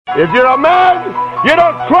If you're a man, you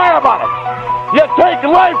don't cry about it. You take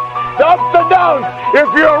life, the ups and downs. If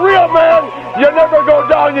you're a real man, you never go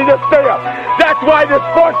down, you just stay up. That's why this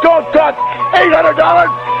sport coat costs $800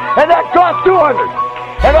 and that costs $200.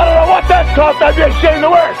 And I don't know what that costs, I'd be ashamed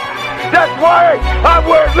to wear it. That's why I'm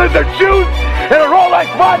wearing lizard shoes and a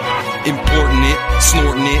Rolex watch. Importing it,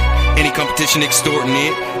 snorting it, any competition extorting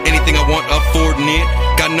it, anything I want affording it,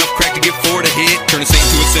 got enough crack to get four to hit, turn a saint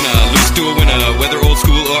to a sinner, lose to a winner, whether old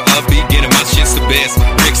school or a beginner, my shit's the best,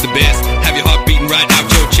 Rick's the best, have your heart beating right out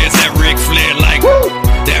your chest, that Ric Flair like, woo!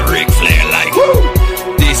 That Ric Flair like, woo!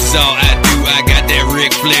 This is all I do, I got that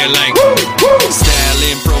Ric Flair like, woo! Woo!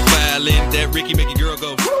 Styling, profiling, that Ricky make a girl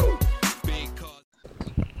go, woo!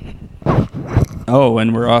 Oh,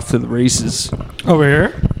 and we're off to the races. Over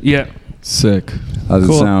here? Yeah. Sick. How's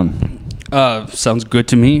Cool. it sound? Sounds good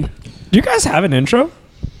to me. Do you guys have an intro?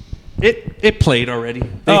 It played already.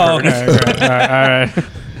 They heard Okay. it. All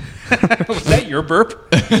right. Was that your burp?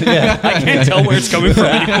 Yeah. I can't tell where it's coming from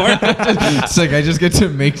anymore. It's like I just get to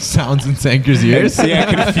make sounds in Sanker's ears. Yeah,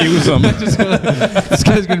 confuse him. This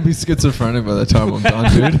guy's gonna be schizophrenic by the time I'm done,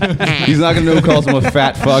 dude. He's not gonna know who calls him a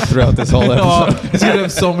fat fuck throughout this whole episode. He's gonna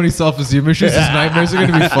have so many self-esteem issues. His nightmares are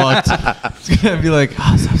gonna be fucked. It's gonna be like,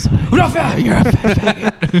 oh, I'm not fat. You're a fat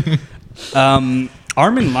faggot.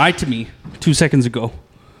 Armin lied to me 2 seconds ago.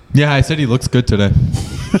 Yeah, I said he looks good today.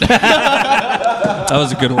 That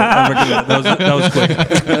was a good one. That was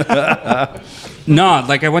quick. Nah,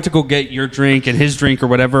 like I went to go get your drink and his drink or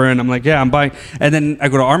whatever, and I'm like, yeah, I'm buying. And then I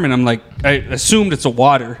go to Armin, I'm like, I assumed it's a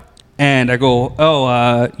water. And I go,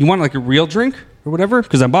 oh, you want like a real drink or whatever?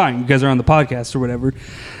 Because I'm buying. You guys are on the podcast or whatever.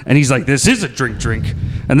 And he's like, this is a drink.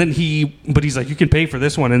 And then he's like, you can pay for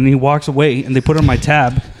this one. And he walks away, and they put it on my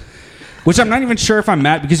tab. Which I'm not even sure if I'm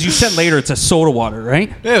mad, because you said later it's a soda water, right?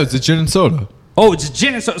 Yeah, it's a gin and soda. Oh, it's a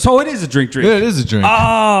gin and soda. So it is a drink. Yeah, it is a drink.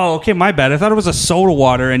 Oh, okay, my bad. I thought it was a soda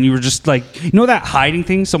water, and you were just like, you know that hiding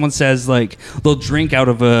thing? Someone says like they'll drink out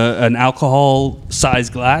of an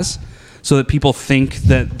alcohol-sized glass so that people think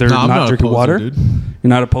that they're not drinking poser, water. Dude. You're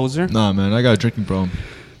not a poser? Nah, man, I got a drinking problem.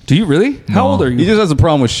 Do you really? How No. old are He you? just has a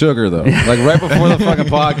problem with sugar, though. Like, right before the fucking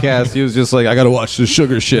podcast, he was just like, I gotta watch the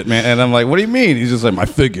sugar shit, man. And I'm like, what do you mean? He's just like, my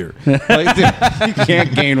figure. Like, dude, you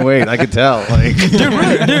can't gain weight. I could tell. Like,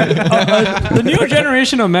 The new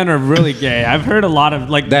generation of men are really gay. I've heard a lot of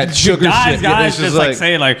like That sugar guys, shit. Yeah, Guys it's just just like like-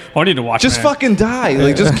 say like, "Oh, I need to watch." just man." fucking die.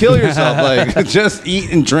 Like, just kill yourself. Like, just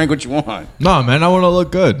eat and drink what you want. Nah, man, I want to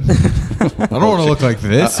look good. I don't want to look like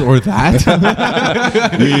this or that.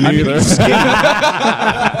 Me neither.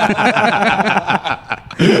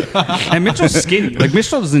 And Mitchell's skinny. Like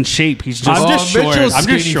Mitchell's in shape. He's just. I'm just short. Mitchell's I'm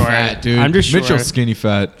just skinny short. fat, dude. I'm just short. Mitchell's skinny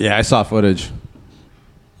fat. Yeah, I saw footage.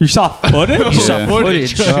 You saw footage? You saw Yeah.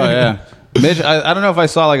 footage. Oh, yeah. Mitch, I don't know if I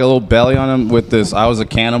saw like a little belly on him with this. I was a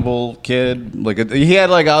cannibal kid. Like he had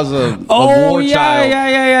like I was a war child.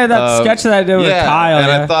 yeah. That sketch that I did with Kyle. and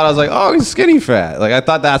yeah. I thought I was like, oh, he's skinny fat. Like I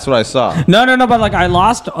thought that's what I saw. No, but like I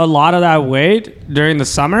lost a lot of that weight during the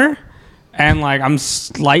summer, and like I'm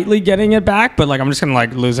slightly getting it back, but like I'm just gonna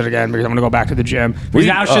like lose it again because I'm gonna go back to the gym. Because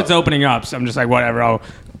now shit's opening up, so I'm just like whatever. I'll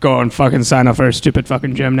go and fucking sign up for a stupid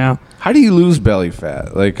fucking gym now. How do you lose belly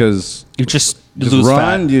fat? Like, cause You just just lose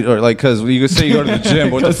run, fat. or like, cause you could say you go to the gym.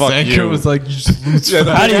 What the fuck? Sanker You was like, you just lose fat.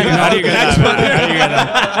 How do you get that? How do you get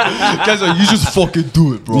that? Guys, like, you just fucking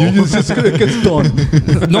do it, bro. it gets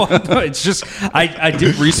done. no, it's just I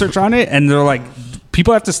did research on it, and they're like,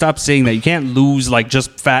 people have to stop saying that. You can't lose like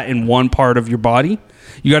just fat in one part of your body.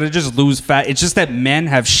 You got to just lose fat. It's just that men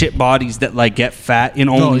have shit bodies that like get fat in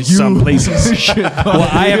only some places. Well,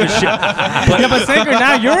 I have a shit. But Sanker,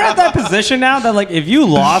 now you're at that position now that like if you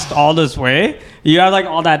lost all this weight, you have like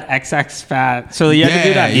all that XX fat, so you have to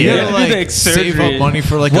do that. You have gotta to do the like surgery. save up money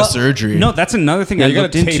for like a surgery. No, that's another thing Yeah, I you gotta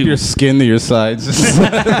looked tape into. your skin to your sides.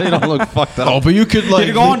 They don't look fucked up. Oh, but you could like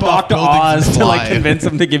You go on leap off Dr. buildings Oz and to like fly. convince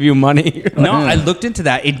them to give you money. No, I looked into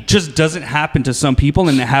that. It just doesn't happen to some people,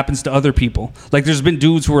 and it happens to other people. Like, there's been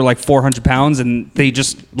dudes who are like 400 pounds, and they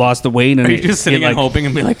just lost the weight. And Are you just sitting and hoping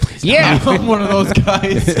and be like, please? Yeah, I'm one of those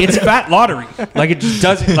guys. it's fat lottery. Like, it just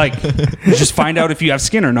doesn't. Like, you just find out if you have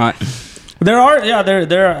skin or not. There are,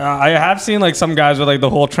 I have seen like some guys with like the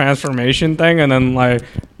whole transformation thing, and then like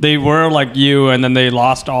they were like you, and then they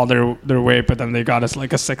lost all their weight, but then they got us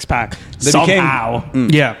like a six pack somehow.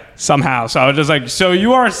 Yeah. Somehow. So I was just like, so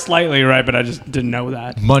you are slightly right, but I just didn't know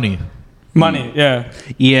that. Money. Money, yeah.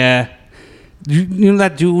 Yeah. You know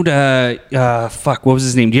that dude, fuck, what was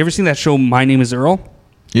his name? Do you ever seen that show, My Name is Earl?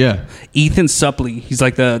 Yeah. Ethan Suplee. He's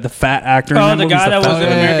like the fat actor. in Oh, that the movie. guy He's that was fat in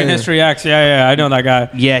guy. American History X. Yeah, I know that guy.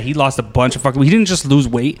 Yeah, he lost a bunch of fucking. He didn't just lose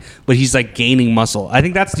weight, but he's like gaining muscle. I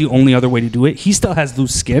think that's the only other way to do it. He still has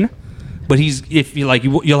loose skin, but if you like,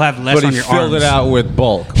 you'll have less But on he your filled arms. it out with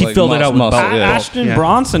bulk. He filled it out with muscle, bulk. yeah. Ashton Yeah.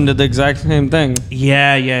 Bronson did the exact same thing.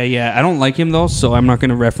 Yeah. I don't like him though, so I'm not going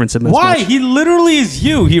to reference him as Why? much. He literally is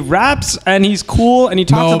you. He raps and he's cool and he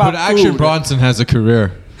talks No, about but Action food. Bronson has a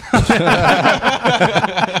career. He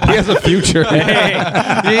has a future.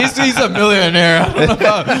 He's a millionaire. I don't know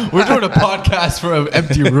about- we're doing a podcast for an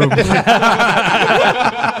empty room.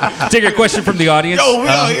 Take a question from the audience.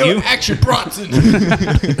 You? Action Bronson.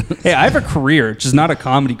 Hey, I have a career, just not a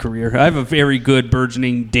comedy career. I have a very good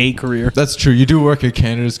burgeoning day career. That's true. You do work at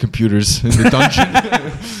Canada's Computers in the dungeon.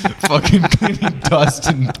 Fucking cleaning dust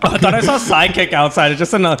and I thought I saw Sidekick outside. It's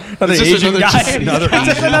just another just Asian another- guy. just another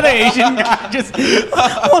Just another Asian guy. Just,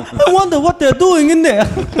 I wonder what they're doing in there.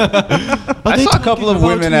 I saw a couple of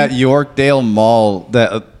women at Yorkdale Mall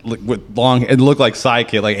that with long. It looked like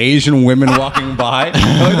Sidekick, like Asian women walking by.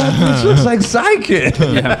 I'm like, this looks like Sidekick.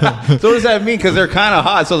 Yeah. So what does that mean? Because they're kind of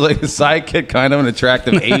hot. So like a Sidekick, kind of an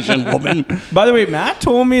attractive Asian woman. By the way, Matt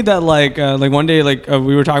told me that like one day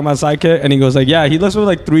we were talking about Sidekick and he goes like, yeah, he lives with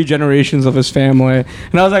like 3 generations of his family.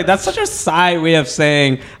 And I was like, that's such a Psy way of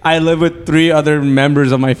saying I live with 3 other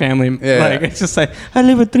members of my family. Yeah. Like it's just like I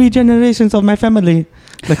live with 3 generations of my family.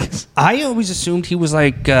 Like, I always assumed he was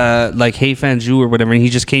like Hey Fan Ju or whatever, and he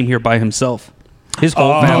just came here by himself. His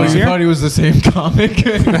whole Oh, family's you here. thought he was the same comic?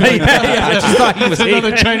 I just thought he was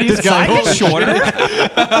Another Chinese guy. Sidekick shorter.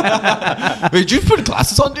 Wait, did you put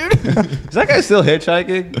glasses on, dude? Is that guy still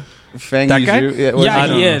hitchhiking? Fang That guy? Yizhu? yeah, I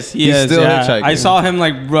don't he know. is. He He's is. still Yeah. hitchhiking. I saw him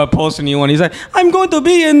like post a new one. He's like, I'm going to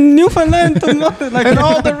be in Newfoundland tomorrow. Like, And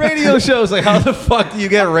all the radio shows, like how the fuck do you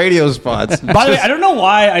get radio spots? by the way, I don't know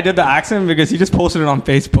why I did the accent because he just posted it on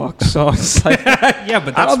Facebook. So it's like, Yeah,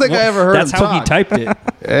 but I don't think I ever heard that's him how talk. he typed it.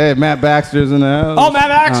 Hey, Matt Baxter's in the house. oh, Matt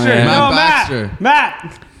Baxter. Oh, yeah. No, Matt Baxter.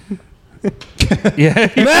 Matt. Yeah,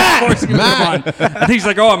 Matt. I think he's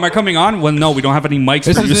like, "Oh, am I coming on?" Well, no, we don't have any mics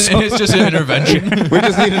This for you. is so- it's just an intervention. We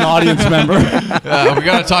just need an audience member. We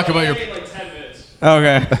gotta talk about your.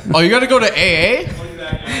 Okay. Oh, you gotta go to AA.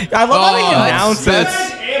 I love how he Oh, announced it.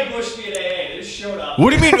 What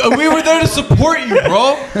do you mean? We were there to support you,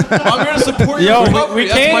 bro. I'm here to support Yo, your we recovery.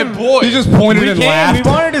 That's came- my boy. He just pointed We and came. We laughed.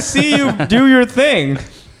 wanted to see you do your thing.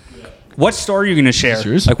 What story are you going to share? Is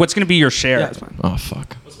yours? Like, what's going to be your share? Oh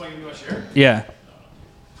fuck. Yeah.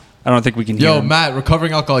 I don't think we can hear Yo, him. Matt,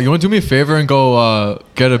 recovering alcohol. You want to do me a favor and go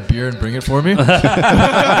get a beer and bring it for me? 'Cause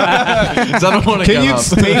I don't want to Can get you up.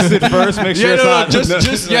 taste it first? Make sure Yeah, it's no, not just not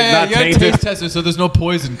you gotta tainted. taste test it so there's no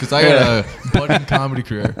poison because I got a budding comedy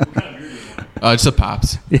career. Just a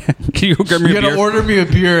Paps. Can you go grab me You a gotta beer? order me a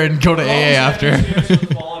beer and go to AA after.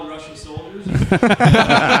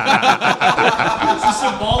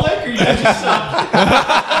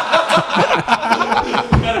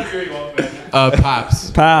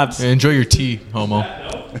 Paps. Paps. Enjoy your tea, homo.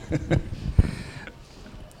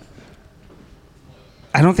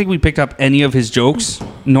 I don't think we picked up any of his jokes,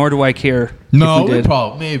 nor do I care. No, if we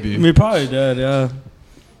did. maybe. We probably did, yeah.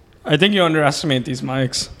 I think you underestimate these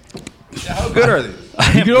mics. How good are they?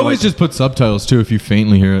 You could always just put subtitles too if you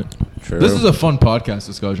faintly hear it. True. This is a fun podcast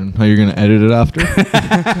discussion. How you're gonna edit it after?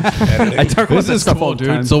 I talk about This this is stuff all cool, the dude.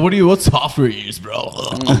 time. So what software you use, bro?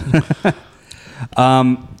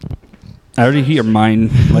 I already hear mine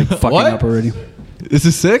like fucking What? up already. This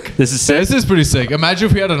is sick. This is sick. This is pretty sick. Imagine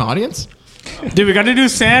if we had an audience. Dude, we got to do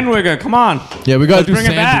Sandwigger. Come on. Yeah, we gotta Let's do bring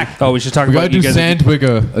it back. Oh, we should talk We gotta about do you guys.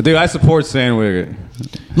 Sandwigger. Dude, I support Sandwigger.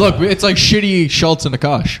 Look, it's like shitty Schultz and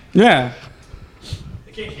Akash. Yeah.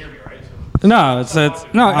 They can't hear me, right? No, it's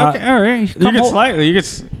No, okay, all right. You can slightly. You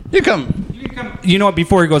can. You come. You know what?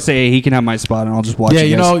 Before he goes, say he can have my spot, and I'll just watch. Yeah,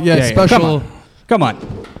 you you guys. know, yeah, special Come on.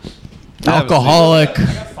 alcoholic.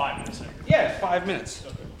 Yeah, 5 minutes.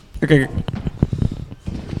 Okay.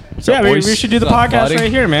 So yeah, we boys? should do the What's up, podcast buddy?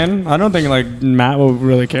 right here, man. I don't think like Matt will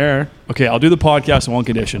really care. Okay, I'll do the podcast on one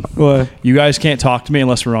condition. What? You guys can't talk to me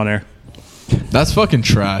unless we're on air. That's fucking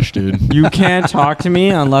trash, dude. You can't talk to me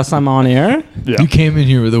unless I'm on air? Yeah. You came in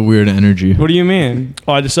here with a weird energy. What do you mean?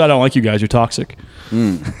 Oh, I decided I don't like you guys. You're toxic.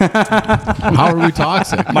 How are we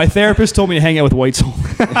toxic? My therapist told me to hang out with White Soul.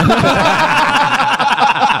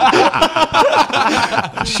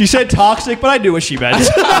 She said toxic, but I knew what she meant.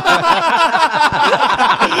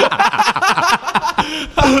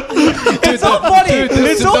 It's so funny. Dude,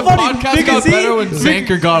 It's so the funny podcast just got better when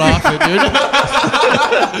Zanker got off it, dude.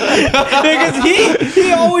 Because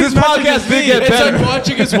he always This podcast did get It's better. like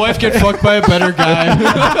watching his wife get fucked by a better guy.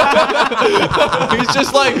 He's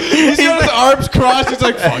just like, he's got his arms crossed. He's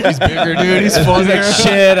like, fuck, he's bigger, dude. He's funnier.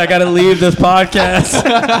 shit. I gotta leave this podcast.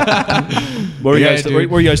 What were you Yeah, guys? dude. What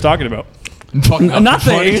were you guys talking about? Fuck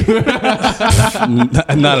Nothing.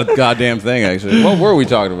 Not a goddamn thing, actually. What were we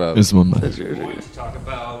talking about? This one. Talk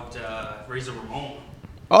about Razor Ramon.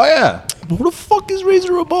 Oh, yeah. Who the fuck is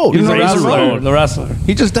Razor Ramon? He's The a Razor wrestler. Ramon. The wrestler.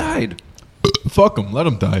 He just died. Fuck him. Let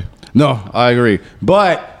him die. No, I agree.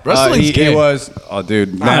 But Wrestling's he gay. was, oh,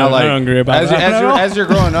 dude. Now, I like, don't agree about that. as you're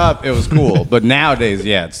growing up, it was cool. But nowadays,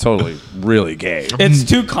 yeah, it's totally really gay. It's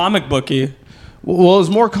too comic booky. Well, it was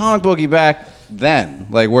more comic booky back then.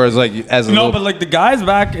 Like, whereas, like, as a No, little, but like the guys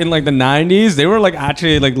back in like the 90s, they were like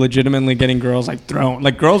actually like legitimately getting girls like thrown.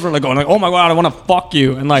 Like girls were like going like, "Oh my god, I want to fuck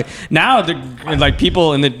you." And like now the like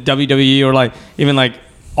people in the WWE or like even like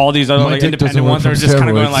all these other My like dick doesn't independent work ones are from just kind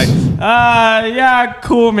of going like, steroids. yeah,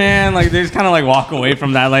 cool, man. Like they just kind of like walk away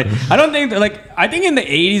from that. Like I don't think I think in the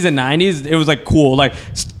 80s and 90s it was like cool. Like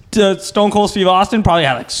Stone Cold Steve Austin probably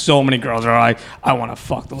had like so many girls that are like, I want to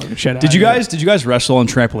fuck the living shit out Did of you guys wrestle on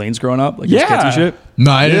trampolines growing up? Like Yeah. as kids and shit?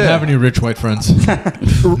 No, I didn't Yeah. have any rich white friends.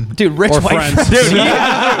 Dude, rich Or white friends. Dude, what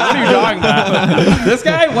are you talking about? This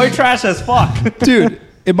guy white trash as fuck. Dude,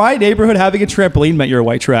 in my neighborhood, having a trampoline meant you were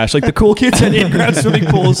white trash. Like the cool kids had in-ground swimming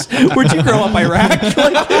pools. Where'd you grow up, Iraq?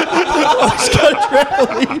 Like, always got a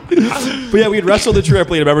trampoline. But yeah, we'd wrestle the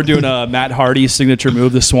trampoline. I remember doing Matt Hardy's signature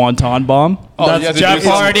move, the Swanton Bomb. That's Jeff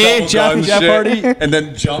Hardy. Jeff Hardy. and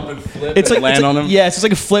then jump and flip It's like and land it's like- on him. Yeah, it's just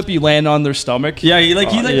like a flip. You land on their stomach. Yeah, he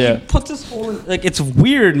yeah. puts his whole like it's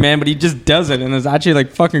weird, man, but he just does it, and it's actually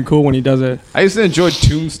like fucking cool when he does it. I used to enjoy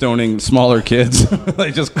tombstoning smaller kids.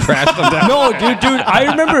 Like just crash them down. No, dude, I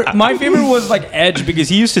remember my favorite was like Edge because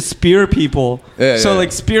he used to spear people. Yeah, so yeah.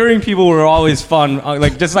 like spearing people were always fun.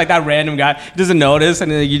 Like just like that random guy doesn't notice,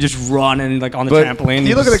 and then you just run and like on the But trampoline.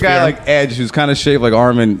 you look at a just guy spear him. like Edge, who's kind of shaped like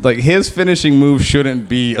Armin. Like his finishing move shouldn't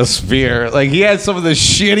be a spear. Like he had some of the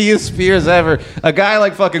shittiest spears ever. A guy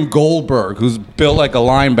like fucking Goldberg, who's built like a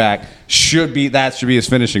linebacker, should be his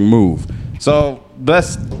finishing move. So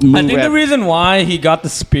best move. I think the reason why he got the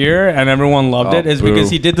spear and everyone loved Oh, it is boo. because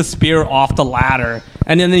he did the spear off the ladder,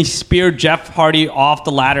 and then he speared Jeff Hardy off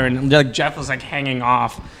the ladder, and like Jeff was like hanging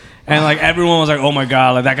off, and like everyone was like, "Oh my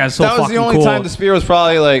god, like that guy's so that was fucking the only cool." time the spear was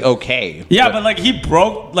probably like okay. Yeah, but like he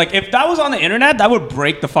broke. Like if that was on the internet, that would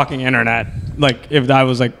break the fucking internet. Like if that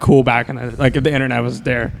was like cool back in the like if the internet was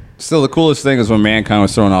there. Still, the coolest thing is when Mankind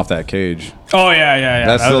was thrown off that cage. Oh yeah.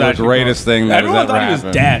 That's That still was the actually greatest thing that has Everyone ever thought he was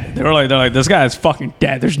happened. dead. They're like, this guy is fucking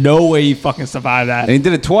dead. There's no way he fucking survived that. And he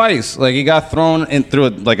did it twice. Like he got thrown in through a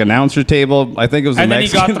like announcer table. I think it was a And then he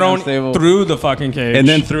Mexican got thrown announce table. through the fucking cage. and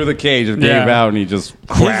then through the cage and Yeah. gave out, and he just his,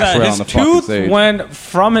 crashed right on his the fucking tooth stage. went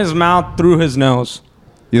from his mouth through his nose.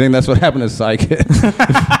 You think that's what happened to Psychic?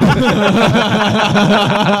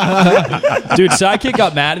 Dude, Sidekick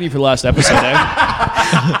got mad at me for the last episode.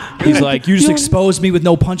 Eh? He's like, you just expose me with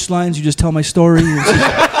no punchlines. You just tell my story.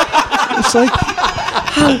 It's like,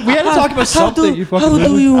 we had to talk about something. You fucking How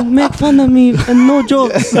do you make fun of me and no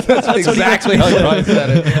jokes? That's exactly how I said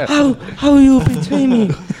it. Yeah. How you betray me?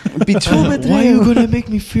 Why are you gonna make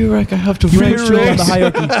me feel like I have to You're raise on the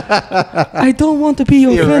hierarchy. I don't want to be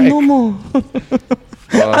your friend no more. Look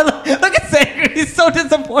at Sanger. He's so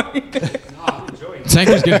disappointed.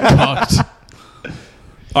 Sanker's getting cocked.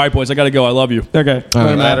 All right, boys, I got to go. I love you. Okay. All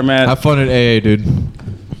right, Later, man. Have fun at AA, dude.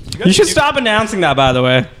 You should stop announcing that, by the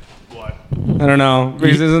way. What? I don't know.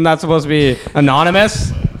 Because isn't that supposed to be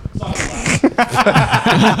anonymous?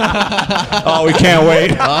 Oh, we can't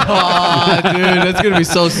wait. Oh, dude, that's gonna be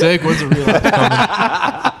so sick. When's the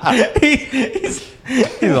relapse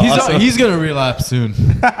coming? He's gonna relapse soon.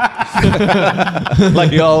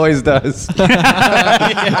 Like he always does.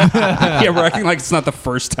 Yeah, we're acting like it's not the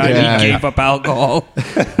first time Yeah. he gave up alcohol.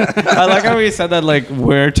 I like how he said that, like,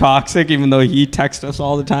 we're toxic, even though he texts us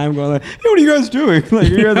all the time, going like, hey, what are you guys doing? Like,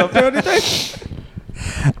 you guys up to anything?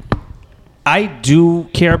 I do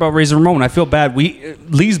care about Razor Ramon. I feel bad.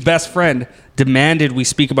 Lee's best friend demanded we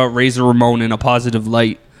speak about Razor Ramon in a positive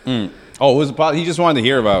light. Oh, it was he just wanted to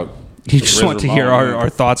hear about. He just Razor wanted to Ramon, hear yeah. our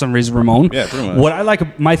thoughts on Razor Ramon. Yeah, pretty much. What I like,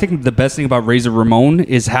 I think the best thing about Razor Ramon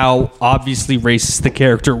is how obviously racist the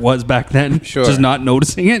character was back then. Sure. Just not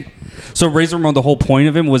noticing it. So Razor Ramon, the whole point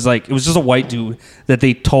of him was like, it was just a white dude that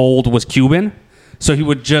they told was Cuban. So he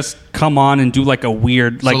would just come on and do like a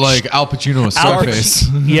weird, like, So like Al Pacino with Scarface.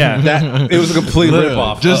 yeah, That it was a complete Literally.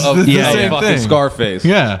 ripoff. Just of the same fucking thing. Scarface.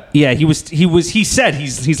 Yeah. yeah. He said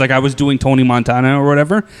he's like, I was doing Tony Montana or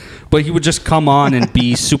whatever, but he would just come on and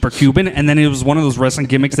be super Cuban, and then it was one of those wrestling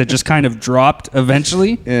gimmicks that just kind of dropped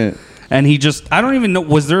eventually. Yeah. And he just, I don't even know,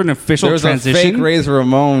 was there an official There was transition? a fake Razor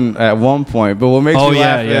Ramon at one point, but what makes Oh, me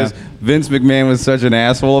yeah, laugh yeah. is Vince McMahon was such an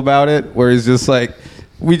asshole about it, where he's just like,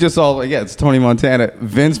 we just all like, yeah, it's Tony Montana.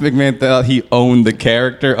 Vince McMahon thought he owned the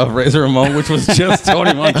character of Razor Ramon, which was just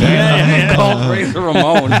Tony Montana called Razor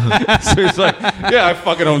Ramon. So he's like, yeah, I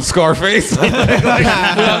fucking own Scarface. I'm saying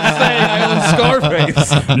I own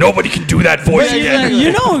Scarface. Nobody can do that voice again.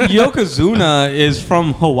 You know, Yokozuna is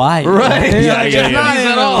from Hawaii, Right. Yeah, Like, yeah, it's yeah. not He's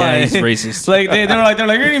even at all. like- Yeah, he's racist. Like they're like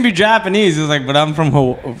you're gonna be Japanese. He's like, but I'm from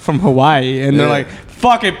Hawaii, and they're Yeah. like,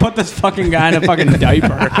 fuck it, put this fucking guy in a fucking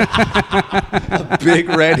diaper. Big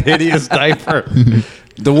red hideous diaper.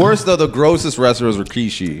 The worst though, the grossest wrestler was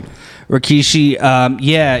Rikishi. Rikishi,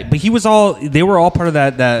 yeah, but they were all part of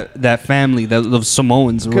that family, the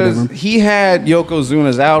Samoans or Because whatever. he had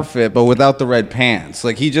Yokozuna's outfit, but without the red pants.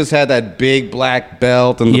 Like he just had that big black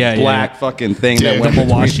belt and the Yeah, yeah, black yeah. fucking thing that went Double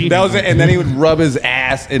between. washi. That was it, and then he would rub his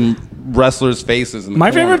ass in wrestlers' faces. In the My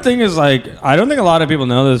corner. favorite thing is like, I don't think a lot of people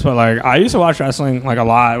know this, but like I used to watch wrestling like a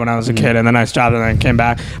lot when I was a kid, and then I stopped and then came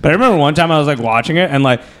back. But I remember one time I was like watching it, and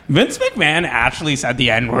like Vince McMahon actually said the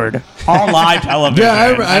N-word on live television.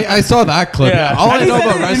 Yeah, I saw that clip. Yeah. All I And he know said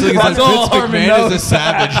about it in wrestling is that That's all Vince Harmon McMahon knows. is a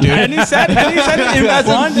savage, dude. And he said it in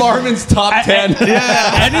front. Marvin's top 10.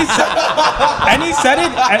 And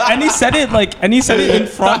he said it in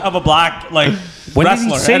front of a black like When did he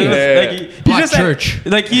wrestler. say And it? was, like, he Black just said- church.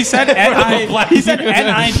 like he said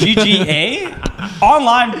NIGGA on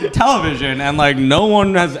live television, and like no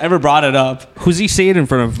one has ever brought it up. Who's he say it in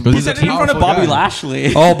front of? But He he's said a it in front of powerful Bobby guy.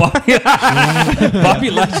 Lashley. Oh, Bobby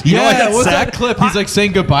Lashley. You know what Yeah, that what's said? that clip? He's like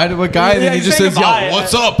saying goodbye to a guy, and Yeah, then he he's just saying says, "Yo, goodbye.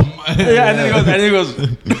 what's up?" Yeah, and then he goes,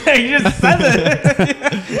 he just says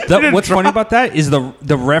it. What's funny about that is the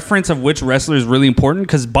reference of which wrestler is really important,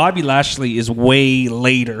 because Bobby Lashley is way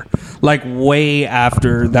later, like way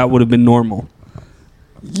after that would have been normal.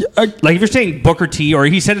 Like if you're saying Booker T, or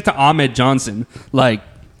he said it to Ahmed Johnson, like,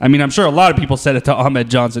 I mean, I'm sure a lot of people said it to Ahmed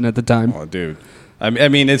Johnson at the time. Oh, dude. I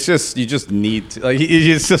mean, it's just, you just need to, like,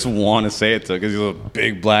 you just want to say it to, because he's a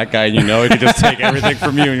big black guy, and you know he can just take everything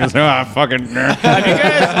from you, and you're just like, fucking nerd.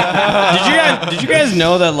 Did you guys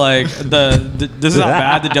know that like this is how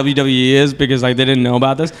bad the WWE is, because like they didn't know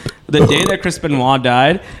about this. The day that Chris Benoit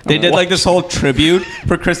died, they did like this whole tribute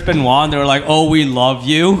for Chris Benoit, and they were like, "Oh, we love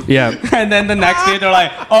you." Yeah. And then the next day they're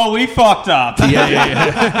like, "Oh, we fucked up."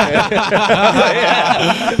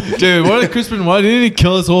 Dude, what did Chris Benoit? Didn't he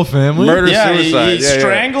kill his whole family? Murder, Yeah, suicide. he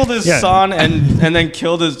strangled his son and then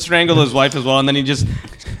strangled his wife as well, and then he just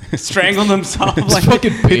strangled himself. Like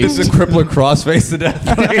Fucking He based. just a crippler crossface to death.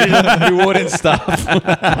 He wouldn't stop.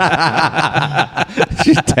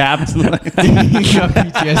 She tapped. He got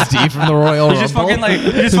PTSD from the Royal he just Rumble.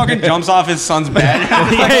 fucking jumps off his son's bed.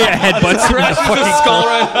 Headbutts. Crashes his skull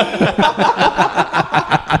right.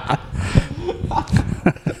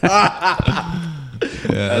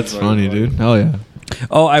 Yeah, that's funny, dude. Hell yeah.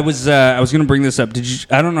 Oh, I was gonna bring this up. Did you?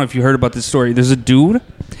 I don't know if you heard about this story. There's a dude.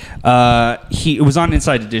 It was on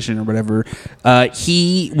Inside Edition or whatever.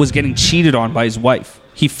 He was getting cheated on by his wife.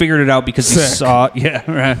 He figured it out because he saw. Yeah,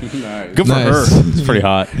 right. Good for Nice. her. It's pretty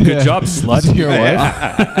hot. Good job, slut. Your wife?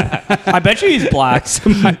 I bet you he's black.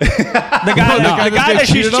 The guy that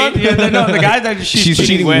she's cheating. No, the guy that she's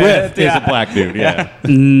cheating with. is a black dude. Yeah.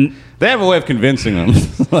 They have a way of convincing them.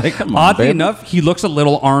 Like, come on, Oddly babe. enough, he looks a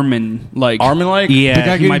little Armin like. Armin-like? Yeah. The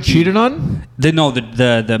guy he getting might be- cheated on?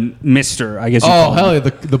 The Mister, I guess. You Oh, call hell him. yeah,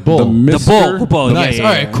 the bull. The bull. Nice. Yeah,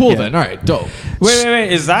 All right, yeah, cool yeah. then. All right, dope.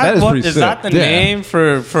 Wait. Is That that is what? pretty Is that the sick. Yeah. name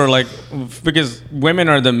for like because women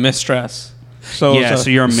are the mistress? So Yeah,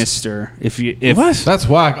 so you're a Mister. If That's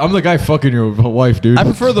whack. I'm the guy fucking your wife, dude. I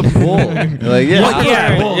prefer the bull. Like,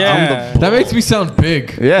 yeah. That makes me sound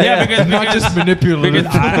big. Yeah, because Not just manipulative.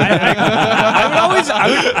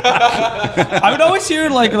 I would always hear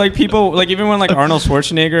like people like even when like Arnold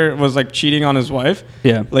Schwarzenegger was like cheating on his wife.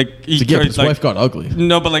 Yeah. like he Yeah, but his like, wife got ugly.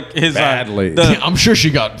 No, but like his Badly. Yeah, I'm sure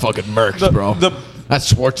she got fucking murked, bro.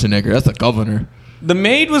 That's Schwarzenegger. That's the governor. The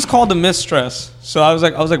maid was called the mistress. So I was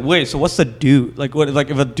like, wait. So what's the dude? Like what?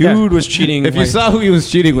 Like if a dude was cheating, If you like, saw who he was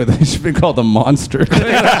cheating with, it should be called the monster.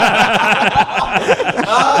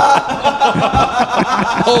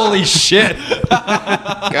 Holy shit.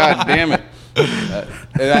 God damn it.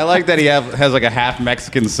 And I like that he has like a half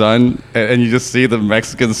Mexican son, and you just see the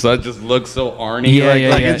Mexican son just look so Arnie. Yeah,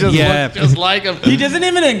 yeah, yeah. It just Yeah. looks just like him. He doesn't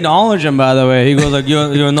even acknowledge him, by the way. He goes like,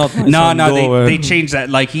 "You're not." My son, No, go away." they changed that.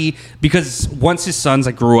 Like because once his sons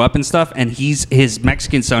like grew up and stuff, and his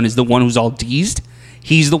Mexican son is the one who's all deezed.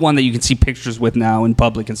 He's the one that you can see pictures with now in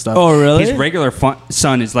public and stuff. Oh, really? His regular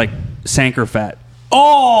son is like Sanker fat.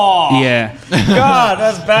 Oh Yeah. God,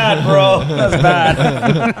 that's bad, bro. That's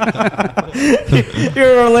bad.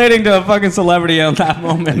 You're relating to a fucking celebrity at that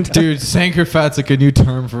moment, Dude, Sanker fat's like a new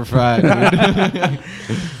term for fat. Dude.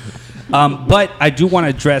 But I do want to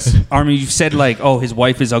address, Armin, you said like, oh, his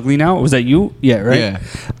wife is ugly now. Was that you? Yeah, right? Yeah.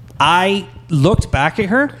 I looked back at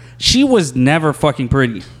her. She was never fucking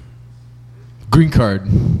pretty. Green card.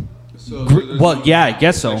 Well, yeah, I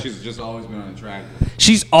guess so. She's just always been unattractive.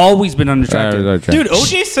 She's always been unattractive. dude.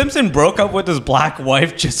 O.J. Simpson broke up with his black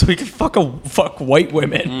wife just so he could fuck white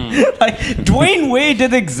women. Like Dwayne Wade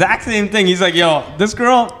did the exact same thing. He's like, "Yo, this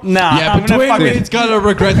girl, nah." Yeah, I'm but gonna Dwayne fuck Wade's gotta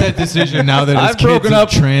regret that decision now that his I've kids broken are up-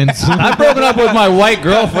 trans. I've broken up with my white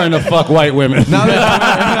girlfriend to fuck white women. Now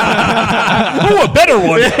that- Oh, a better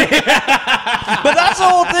one. But that's the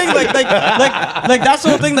whole thing. Like that's the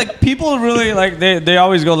whole thing. Like people really like they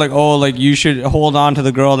always go like, oh, like you should hold on to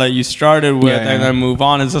the girl that you started with and then move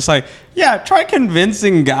on. It's just like, yeah, try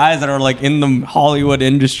convincing guys that are like in the Hollywood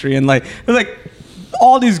industry and like they're like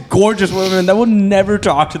all these gorgeous women that would never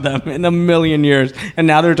talk to them in a million years, and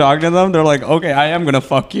now they're talking to them. They're like, okay, I am gonna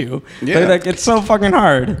fuck you. Yeah. Like it's so fucking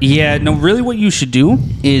hard. Yeah, no, really what you should do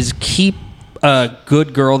is keep a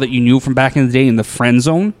good girl that you knew from back in the day in the friend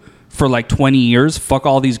zone for like 20 years, fuck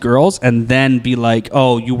all these girls, and then be like,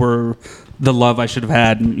 oh, you were the love I should have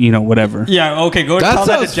had, you know, whatever. Yeah, okay, go That tell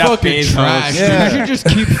that to sounds Jeff fucking Bezos. trash. Yeah. Dude. You should just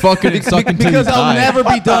keep fucking and sucking till you Because I'll die. never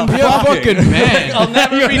be done Be a fucking man. I'll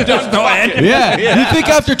never be done fucking. Yeah. You think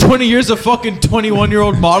after 20 years of fucking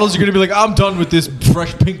 21-year-old models, you're gonna be like, I'm done with this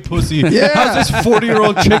fresh pink pussy. Yeah. How's this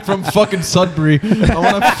 40-year-old chick from fucking Sudbury? I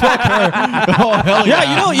want to fuck her. Oh hell yeah!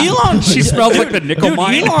 Yeah, you know Elon. She smells like the nickel Dude,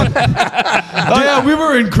 mine. Elon, Oh yeah, we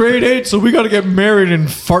were in grade 8, so we got to get married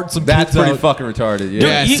and fart some. That's tits pretty out. fucking retarded.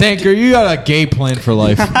 Yeah, you- Sanker, you got a gay plan for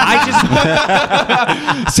life. I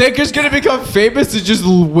just Sanker's gonna become famous to just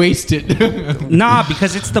waste it. nah,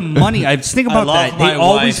 because it's the money. I just think about love that. my They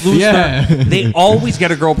always wife. lose. Yeah. They always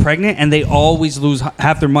get a girl pregnant, and they always lose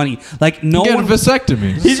half their money. Like no Get a one.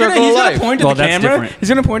 vasectomy. he's Circle gonna of life. point to Well, the that's camera. different. He's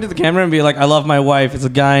gonna point to the camera and be like, "I love my wife. It's a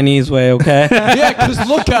Guyanese way, okay?" Yeah, because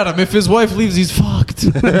look at him. If his wife leaves, he's fucked.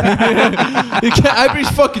 I'd be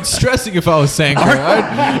fucking stressing if I was Sanker.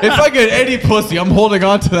 If I get any pussy, I'm holding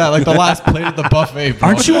on to that like the last plate at the buffet. Bro.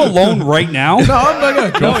 Aren't you alone right now? No, I'm not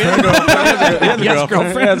gonna go. Yes,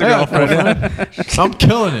 girlfriend. I'm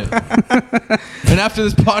killing it. And after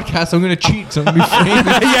this podcast, I'm gonna cheat. So I'm gonna be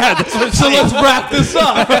famous. Yeah, that's what So let's wrap this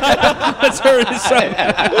up. Let's hurry this up.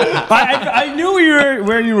 I knew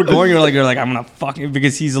where you were going. You're like, I'm gonna fuck him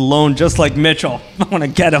because he's alone, just like Mitchell. I want to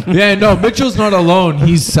get him. Yeah, no, Mitchell's not alone.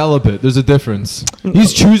 He's celibate. There's a difference.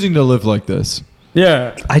 He's choosing to live like this.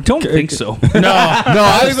 Yeah. I don't think so. No,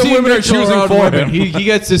 I think the women are choosing for him. He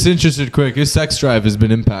gets disinterested quick. His sex drive has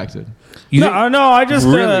been impacted. You No, I just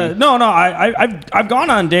Really? I've gone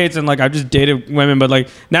on dates and like I've just dated women, but like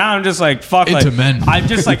now I'm just like fuck Into like men. I'm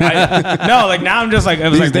just like now I'm just like it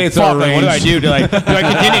was These like dates fuck are like what do I arranged. do? Do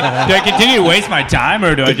I continue to waste my time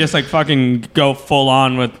or do I just like fucking go full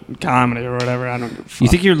on with comedy or whatever? I don't give a fuck. You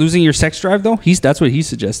think you're losing your sex drive though? That's what he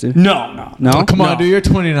suggested. No. No, Oh, come on, No. dude. You're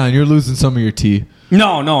 29. You're losing some of your tea.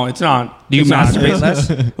 No, it's not. Do you It's not. masturbate less?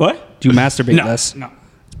 What? Do you masturbate No. less? No.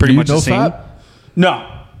 It's pretty You much no the same. fap? No.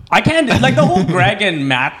 I can't do like the whole Greg and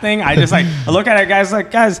Matt thing. I just like I look at it, guys.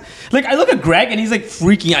 Like I look at Greg and he's like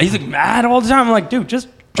freaking out. He's like mad all the time. I'm like, dude, just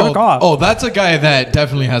jerk off. Oh, that's a guy that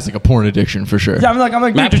definitely has like a porn addiction for sure. Yeah, I'm like,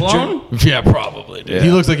 Matt dude, just Plone? Yeah, probably. Dude.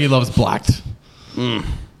 He looks like he loves blacked.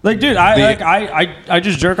 like, dude, I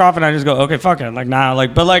just jerk off and I just go, okay, fuck it. Like, nah,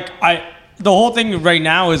 like, but like, the whole thing right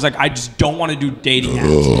now is like, I just don't want to do dating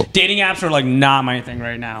apps. Dating apps are like not my thing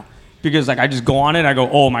right now because like I just go on it. I go,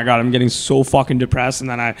 oh my god, I'm getting so fucking depressed, and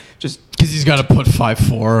then I just Because he's got to put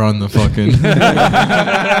 5'4" on the fucking. He's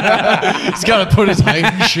got to put his height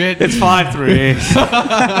and shit. it's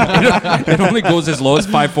 5'3". It only goes as low as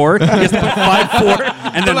 5'4". He has to put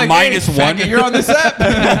 5'4" and then Like, minus hey, one. faggot, you're on this app.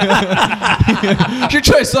 You're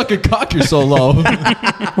trying to suck a cock. You're so low.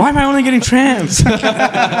 Why am I only getting trans?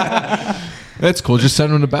 That's cool. Just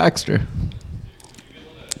send him to Baxter.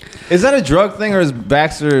 Is that a drug thing, or is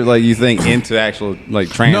Baxter like you think into actual like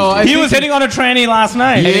trans? No, I He think was hitting on a tranny last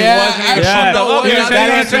night. Yeah, wasn't- actually, no, He was that hitting on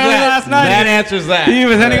a answers tranny last night. That answers that. He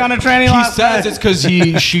was hitting on a tranny He last says night. it's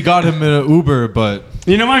because she got him in an Uber, but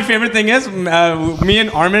You know, my favorite thing is me and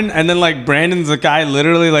Armin, and then like Brandon's the guy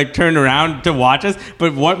literally like turned around to watch us.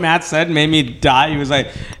 But what Matt said made me die. He was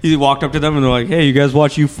like, he walked up to them and they're like, "Hey, you guys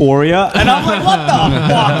watch Euphoria?" And I'm like, "What the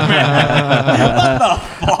fuck, man?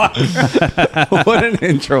 What the fuck?" What an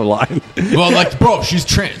intro line. Well, like, bro, she's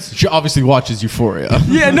trans. She obviously watches Euphoria.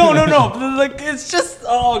 Yeah, no. Like, it's just,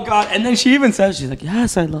 oh god. And then she even said, she's like,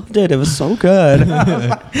 "Yes, I loved it. It was so good."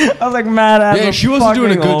 I was like, "Mad." Yeah, she wasn't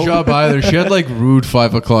doing a good job either. She had like rude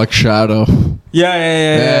 5 o'clock shadow.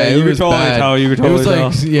 Yeah. You could totally tell. You could totally tell. It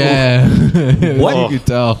was like, yeah. What? You could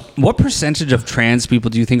tell. What percentage of trans people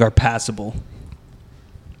do you think are passable?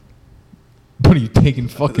 What are you taking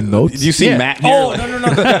fucking notes? Do you see Matt here? Oh,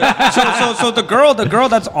 no. So the girl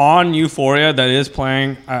that's on Euphoria that is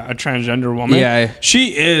playing a transgender woman. Yeah.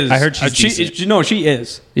 She is. I heard she's decent. She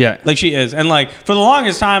is. Yeah. Like she is. And like for the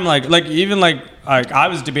longest time, like even like I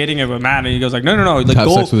was debating it with Matt, and he goes like, no, like Have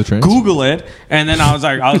go sex with a trans? Google it, and then I was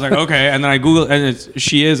like, okay, and then I Googled, and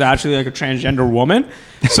she is actually like a transgender woman.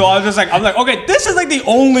 So I was like, okay, this is like the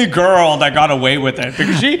only girl that got away with it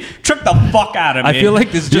because she tricked the fuck out of me. I feel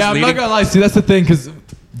like this is just I'm leading. not gonna lie. See, that's the thing, because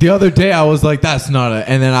the other day I was like, that's not it.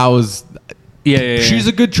 And then I was, Yeah. she's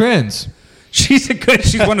a good trans. She's one of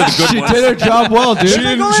the good She ones. did her job well, dude. She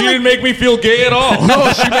didn't make me feel gay at all.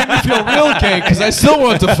 No, she made me feel real gay because I still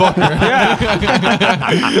wanted to fuck her. Yeah.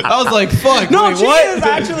 I was like, fuck. No, wait, she what? is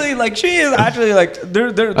actually like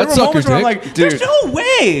there were I'd suck moments her where I'm dick. like, there's no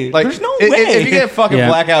way. Like, there's no if, way. if you get fucking Yeah.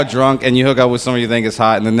 blackout drunk and you hook up with someone you think is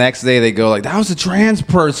hot, and the next day they go like, "That was a trans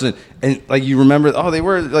person," and like you remember, oh, they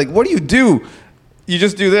were like, "What do? You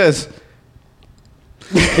just do this."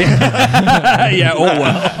 Yeah. Oh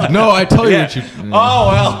well. No, I tell you what you. Oh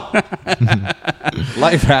well.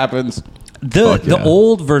 Life happens. The yeah.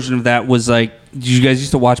 old version of that was like, you guys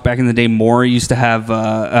used to watch back in the day. Maury used to have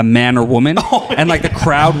a man or woman, and like the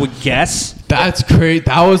crowd would guess. That's great.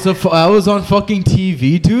 That was on fucking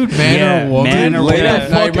TV, dude. Man Yeah, or woman. man or Lay woman. the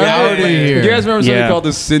fuck out of here. Do you guys remember something Yeah. called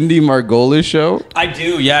the Cindy Margolis show? I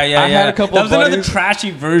do, yeah. I had a couple That was of another buddies-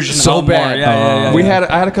 trashy version. So of bad. More. Yeah.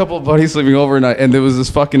 I had a couple of buddies sleeping over night, and there was this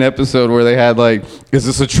fucking episode where they had like, is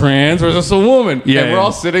this a trans or is this a woman? Yeah, and we're yeah.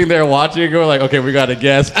 all sitting there watching and going like, okay, we got to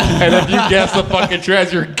guess. And if you guess the fucking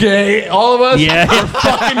trans, you're gay. All of us, Yeah. we're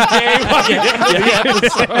fucking gay.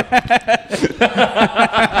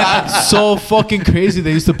 That's so fucking crazy.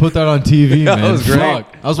 They used to put that on TV, man. That was great.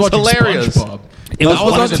 Fuck. I was It was watching hilarious. SpongeBob. It That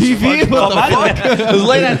was on TV. What the fuck? It was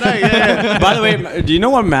late at night. Yeah. By the way, do you know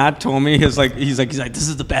what Matt told me? He's like, this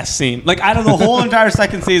is the best scene. Like out of the whole entire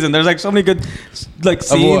second season, there's like so many good like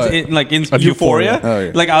scenes what? in Euphoria. Euphoria. Oh,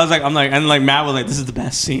 yeah. Like and like Matt was like, this is the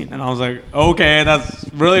best scene, and I was like, okay, that's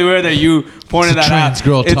really weird that you pointed It's a that out. trans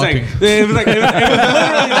girl It's talking. like it was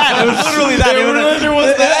literally that. It was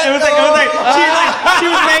literally that. It was like she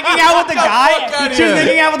was making out with the guy. She was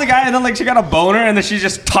making out with the guy, and then like she got a boner, and then she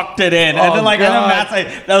just tucked it in, and then and then Matt's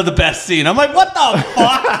like, that was the best scene. I'm like, what the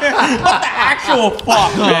fuck? What the actual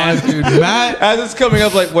fuck, man? Dude, Matt. As it's coming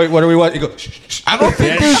up, like, wait, what are we watching? You go, shh, shh, shh. I don't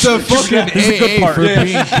think there's a fucking AA for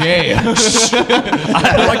being gay. I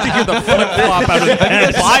like to hear the flip flop out of the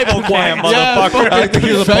head. Bible cam, motherfucker. I like to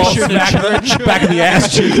hear the Confession pulse in Back in the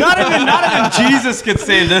ass cheek. Not even Jesus could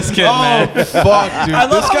save this kid, man. Fuck, dude. I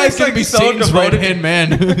love This how guy's he's, gonna like, be so Satan's devoted. right-hand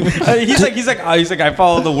man. He's like, I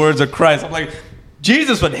follow the words of Christ. I'm like,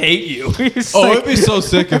 Jesus would hate you. He's Oh, like, it'd be so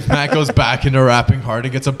sick if Matt goes back into rapping hard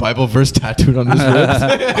and gets a Bible verse tattooed on his ribs.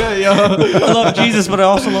 I love Jesus, but I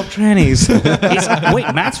also love trannies.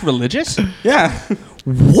 Wait, Matt's religious? Yeah.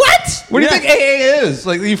 What? What do you think AA is?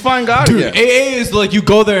 Like, you find God Dude, again. AA is like you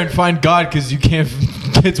go there and find God because you can't.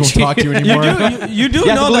 Kids won't talk to you anymore. You do You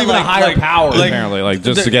have know to believe that in a higher power, apparently, like,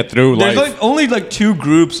 just to get through There's life. like only like two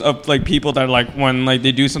groups of like people that like when like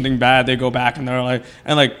they do something bad, they go back and they're like,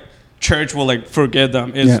 and like church will like forgive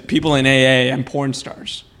them. Is people in AA and porn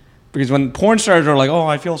stars. Because when porn stars are like, oh,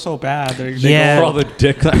 I feel so bad. They Yeah. go, For all the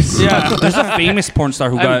dick I saw. yeah. There's a famous porn star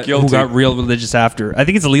who I'm guilty. got real religious after. I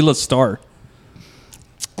think it's Leela Starr.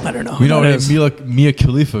 I don't know. We know That is- Mia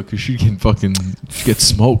Khalifa because she gets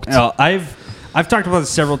smoked. I've talked about this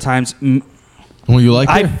several times. Well, you like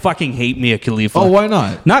I her? fucking hate Mia Khalifa. Oh, why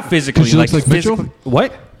not? Not physically. 'Cause she looks like Mitchell? physically-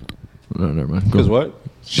 What? No, never mind. Go. Because what?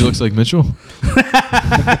 She looks like Mitchell.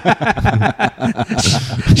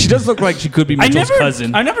 She does look like she could be Mitchell's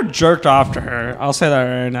cousin. I never jerked off to her. I'll say that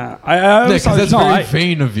right now. Because that's very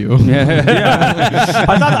vain of you. I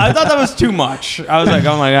thought that was too much. I'm like,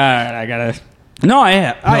 all right, I gotta. No, I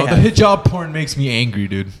have. No, the hijab porn makes me angry,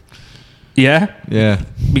 dude. Yeah? Yeah.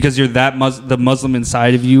 Because you're that the Muslim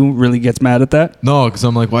inside of you really gets mad at that? No, because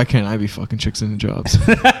I'm like, why can't I be fucking chicks in hijabs?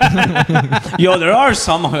 Yo, there are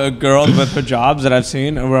some girls with hijabs that I've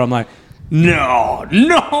seen where I'm like,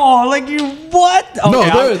 No, like you what? Okay,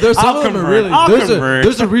 No, there's some I'll of them are convert. really. I'll convert.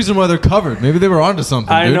 There's a reason why they're covered. Maybe they were onto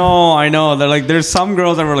something. I dude. know. They're like, there's some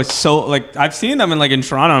girls that were like so like I've seen them in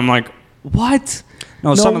Toronto. I'm like, what?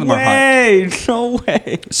 No, some of them are hot. No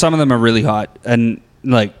way. Some of them are really hot, and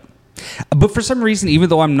like, but for some reason, even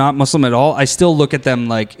though I'm not Muslim at all, I still look at them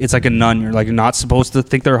like it's like a nun. You're like not supposed to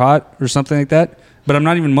think they're hot or something like that. But I'm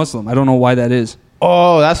not even Muslim. I don't know why that is.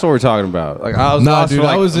 Oh, that's what we're talking about. Like I was, Nah, lost dude, for,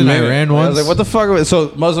 like, I was in a minute. Iran I once. was like, what the fuck?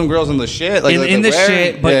 So Muslim girls in the shit, like in the where?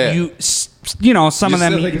 shit, but Yeah. you know, some of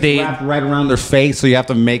Just them like it's they. wrapped right around their face, so you have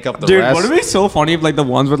to make up the Dude, rest. would it be so funny if like the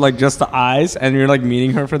ones with like just the eyes and you're like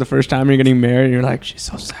meeting her for the first time, you're getting married, and you're like, she's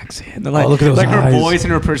so sexy, and they're like, look at those like her eyes. voice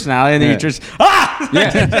and her personality, and then Yeah. you just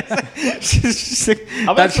yeah, she's like,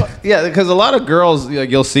 That's yeah, because a lot of girls like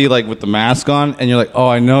you'll see like with the mask on, and you're like, oh,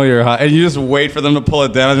 I know you're hot, and you just wait for them to pull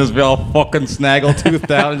it down and just be all fucking snaggle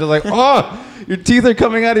toothed out, and just like, oh, your teeth are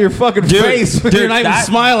coming out of your fucking face, but you're not even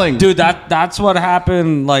smiling, Dude, that's what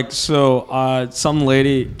happened. Like, so some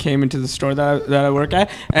lady came into the store that I work at,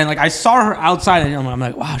 and like I saw her outside, and I'm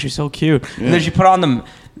like, wow, she's so cute. And then she put on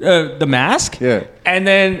the mask, Yeah. and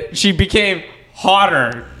then she became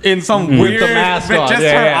hotter in some weird, the mask but on. just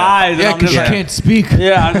Yeah, her yeah. eyes. Yeah, and I'm because just you like, can't speak.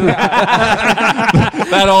 yeah.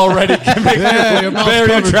 that already can make Yeah, your mouth's very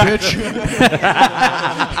covered, attractive.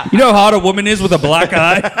 bitch. You know how hot a woman is with a black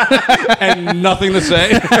eye. and nothing to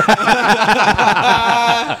say.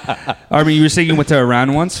 Armin, you were saying you went to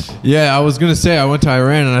Iran once. Yeah, I was gonna say I went to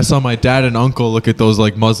Iran and I saw my dad and uncle look at those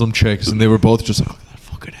like Muslim chicks, and they were both just like, look at that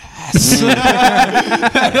fucking ass.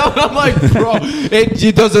 And I'm like, bro,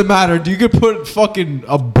 it doesn't matter. You could put fucking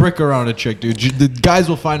a brick around a chick, dude. The guys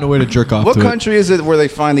will find a way to jerk off. What to country is it where they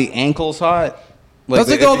find the ankles hot? That's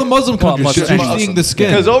like all the Muslim countries. Muslim Just countries. seeing the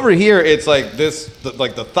skin. Because over here it's like this,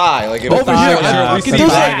 like the thigh. Like if Over a here, thigh, I we fucking see do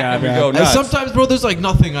that, that. we go And nuts. sometimes, bro, there's like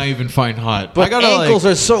nothing I even find hot. But I gotta, ankles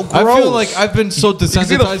like, are so I gross. feel like I've been so see the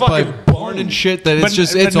desensitized by fucking porn and shit that it's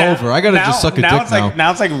just But it's now- over. I gotta just suck a dick it's like,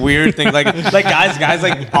 now it's like weird things like guys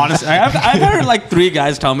like honestly I've heard like 3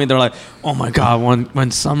 guys tell me they're like, oh my god,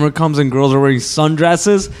 when summer comes and girls are wearing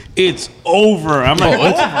sundresses, it's over. I'm like,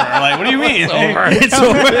 over? Like, what do you mean? It's over. It's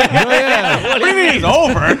over. What do you mean it's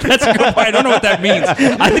over? That's a good point. I don't know what that means.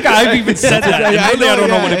 I think I've even said that. and really, I don't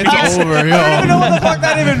know what it means. It's over, I don't even know what the fuck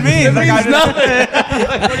that even means. Like, means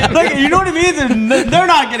nothing. like, you know what it means? They're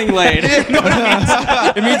not getting laid. You know what it means?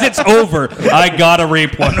 It means it's over. I gotta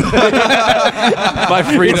rape one. my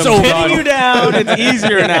freedom. It's over. Pinning you down. It's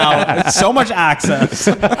easier now. It's so much access.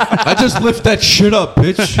 I just lift that shit up,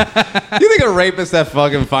 bitch. You think a rapist that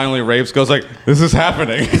fucking finally rapes goes like, this is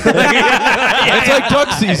happening? It's like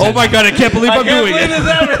duck season. Oh my god, I can't believe I'm doing it.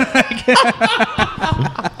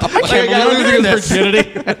 I can't believe his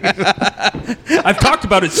virginity. I've talked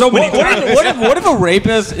about it so many times. What if a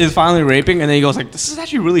rapist is finally raping and then he goes like, this is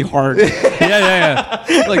actually really hard. Yeah.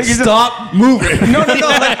 Like, stop moving. No.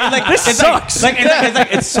 Like this sucks.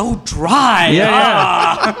 It's so dry.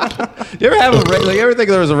 Yeah. You ever have you ever think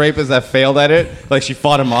there was a rapist that failed at it? Like she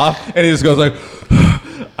fought him off, and he just goes like,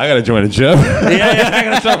 I gotta join a gym. Yeah. I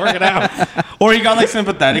gotta start working out. Or he got like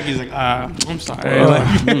sympathetic. He's like, I'm sorry.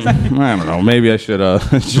 I don't know. Maybe I should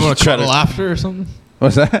just You want to try cuddle after or something?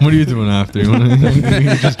 What's that? What are you doing after? You wanna,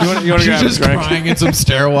 you she's just crying in some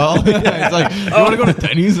stairwell. It's like, you want to go to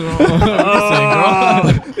Denny's? What are you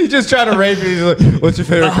saying, girl? He just tried to rape me. He's like, what's your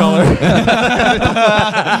favorite color?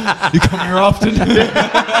 You come here often? No,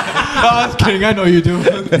 I was kidding. I know you do. Do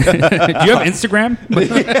you have Instagram? Like,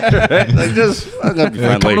 just I'm gonna be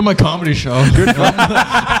Yeah, come friendly. to my comedy show.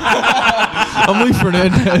 I'm Lee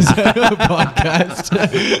Fernandez podcast.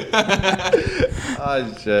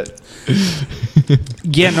 Oh shit.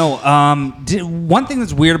 Yeah, no. One thing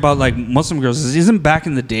that's weird about like Muslim girls is isn't back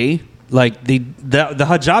in the day like the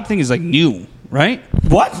hijab thing is like new, right?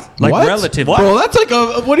 What? Like What? relative. Bro, that's like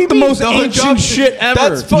a, what do you mean? most The ancient hijab shit ever.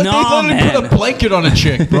 That's they Nah, literally put man. a blanket on a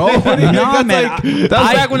chick, bro. What do you Nah, think? man, That's like, That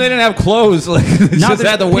was back when they didn't have clothes. Like, they Now just there's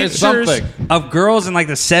had to wear pictures something. of girls in like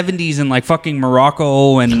the 70s in like fucking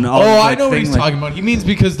Morocco and all oh, that I know what thing, he's like- talking about. He means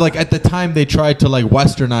because like at the time they tried to like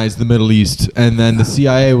westernize the Middle East, and then the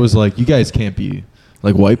CIA was like, you guys can't be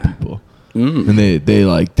like white people. And they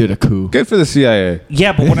like did a coup. Good for the CIA.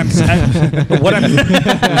 Yeah, but what I'm saying,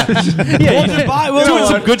 doing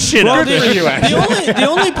some good shit out there. The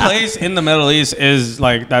only place in the Middle East is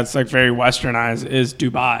like that's like very westernized is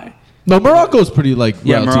Dubai. No, Morocco's pretty like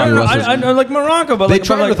Yeah, relatively Morocco. Western. I know like Morocco, but They like,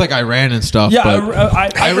 tried but, like, with like Iran and stuff. yeah,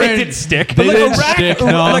 but Iran didn't stick. They But, like, didn't Iraq- stick.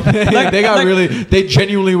 No, like- they got like- really. They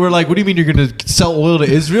genuinely were like, "What do you mean you're gonna sell oil to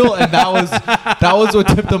Israel?" And that was what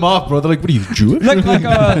tipped them off, bro. They're like, "What are you, Jewish?" like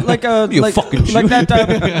that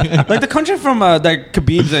like the country from like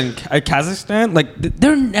Khabib's in Kazakhstan, like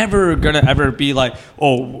they're never gonna ever be like,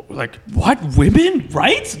 oh, like what, women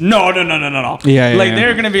rights? No. Yeah, like yeah.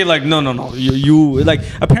 they're gonna be like, no, you like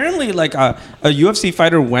apparently like a UFC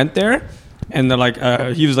fighter went there. And they're like,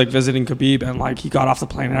 he was like visiting Khabib, and like he got off the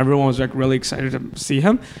plane, and everyone was like really excited to see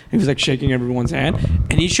him. He was like shaking everyone's hand,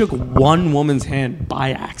 and he shook one woman's hand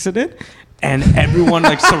by accident, and everyone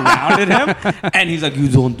like surrounded him, and he's like, you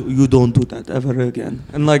don't do that ever again.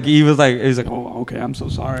 And like he was like, oh, okay, I'm so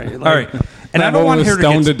sorry. Like, All right. And I don't want her to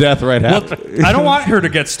stoned to get death right after. I don't want her to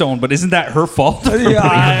get stoned, but isn't that her fault?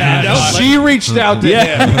 She reached out to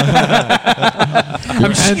him. I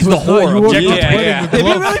mean, she's the whore. It'd be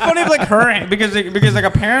really funny if like her because like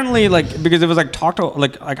apparently like because it was like talked to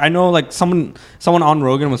like I know like someone on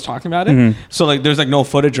Rogan was talking about it, so like there's like no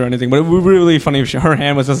footage or anything, but it would be really funny if her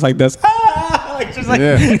hand was just like this, like just like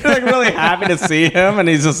like really happy to see him, and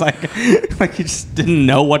he's just like he just didn't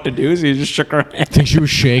know what to do, so he just shook her hand. I think she was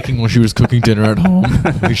shaking when she was cooking dinner at home.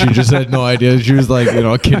 Like, she just had no idea. She was like,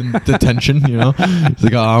 a kid in detention, She's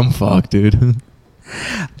like, oh, I'm fucked, dude.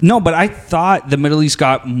 No, but I thought the Middle East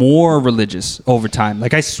got more religious over time.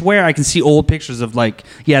 Like, I swear I can see old pictures of, like,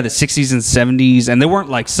 the 60s and 70s, and they weren't,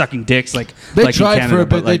 like, sucking dicks like They like in tried Canada, for a bit.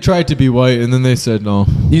 but, They like, tried to be white, and then they said no.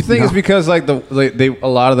 You think it's because like they a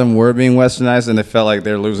lot of them were being westernized and they felt like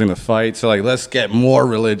they're losing the fight, so like let's get more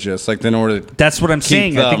religious, like in order to That's what I'm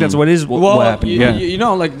saying. I think them- that's what is what happened. You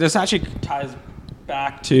know, like this actually ties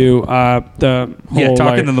back to the whole, Yeah, talking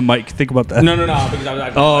like, to the mic. Think about that. No, because I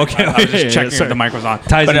was Oh, okay. I was just Yeah, checking sorry. if the mic was on.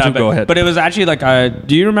 Ties but, into- go ahead. But it was actually like,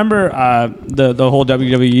 do you remember the whole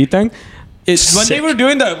WWE thing? It's when they were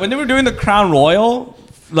doing the Crown Royal,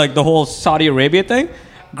 like the whole Saudi Arabia thing.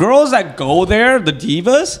 Girls that go there, the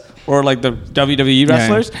divas or like the WWE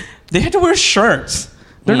wrestlers, they had to wear shirts.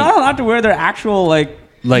 They're not allowed to wear their actual like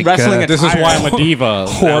wrestling attire. this is why I'm a diva.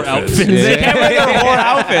 Whore outfits. They can't wear their whore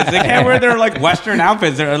outfits. They can't wear their like Western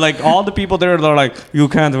outfits. They're like all the people there. They're like, you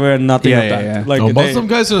can't wear nothing of that. Like Muslim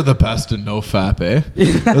guys are the best in no fap, eh?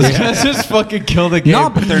 Those guys just fucking kill the game.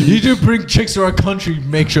 No, but they're- you do bring chicks to our country,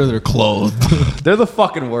 make sure they're clothed. They're the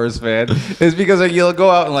fucking worst, man. It's because like, you'll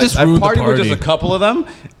go out and like Just I ruin the party with party. just a couple of them,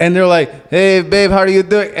 and they're like, "Hey, babe, how are you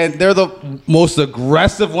doing?" And they're the most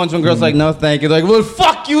aggressive ones when girls are like, "No, thank you." They're like, "Well,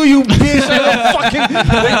 fuck you, you bitch!" I don't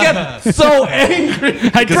fucking. They get so angry.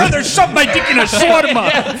 I'd rather shove my dick in a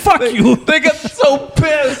shawarma. Fuck you. They get so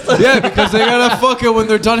pissed. Yeah, because they gotta fucking, when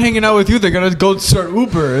they're done hanging out with you, they're gonna go start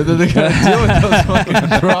Uber, and then they gotta deal with those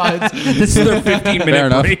fucking broads. This is their 15-minute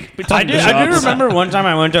enough. break. I do remember one time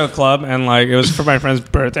I went to a club and like it was for my friend's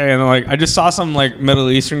birthday and like I just saw some like Middle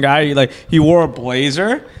Eastern guy. He wore a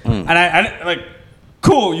blazer and I like,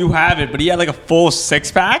 cool, you have it, but he had like a full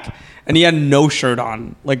 6-pack. And he had no shirt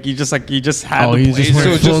on. Like he just had Oh, the he's blazer. just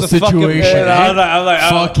wearing full just a fucking- situation. And I was like,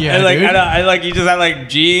 Fuck yeah, and like, dude. and I like he just had like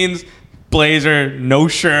jeans, blazer, no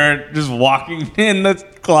shirt, just walking in the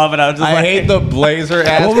club, and I was just I like, hate the blazer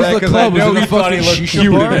aspect. What was the 'cause I club? Was know it a he thought he fucking looked shisha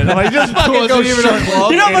cute bar? in it. Like, just fucking Was go it even a shirt.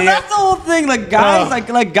 club? You know, but that's the whole thing. Like guys,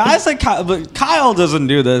 like guys like Kyle, but Kyle doesn't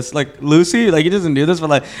do this. Like Lucy, like he doesn't do this. But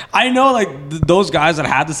like I know, like those guys that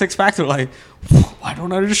had the 6-packs are like, why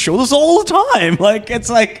don't I just show this all the time? Like it's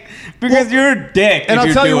like because you're a dick. And if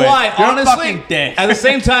I'll tell you do it. why. You're Honestly, a fucking dick. at the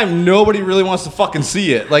same time, nobody really wants to fucking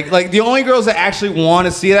see it. Like the only girls that actually want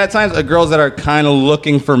to see it at times are girls that are kind of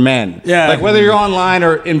looking for men. Yeah. Like whether you're online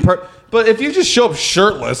or in person. But if you just show up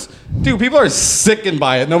shirtless, dude, people are sickened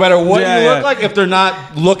by it. No matter what Yeah, you yeah. look like, if they're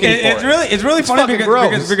not looking for It's it. really funny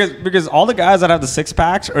fucking because all the guys that have the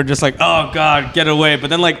 6-packs are just like, oh god, get away. But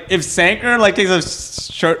then like if Sanker like takes a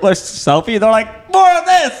shirtless selfie, they're like, more of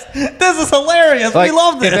this. This is hilarious. Like, we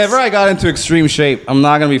love this. If ever I got into extreme shape, I'm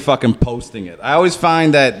not gonna be fucking posting it. I always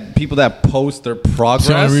find that people that post their the only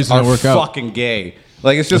progress reason I are work out. fucking gay.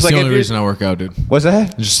 Like it's just That's like the if only you're- reason I work out, dude. What's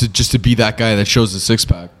that? Just to be that guy that shows the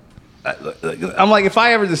 6-pack. I'm like, if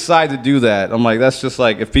I ever decide to do that, I'm like, that's just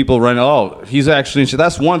like, if people run, oh, he's actually,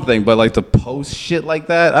 that's one thing, but like to post shit like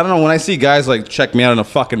that, I don't know, when I see guys like check me out in a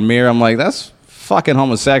fucking mirror, I'm like, that's fucking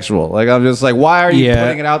homosexual. Like, I'm just like, why are you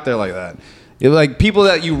putting it out there like that? Like, people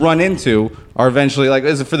that you run into are eventually like,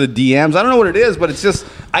 is it for the DMs? I don't know what it is, but it's just,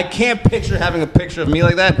 I can't picture having a picture of me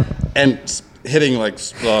like that and hitting like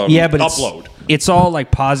Yeah, but it's- upload. it's all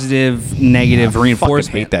like positive, negative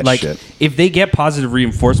reinforcement. hate that like shit. if they get positive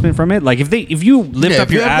reinforcement from it, like if you lift up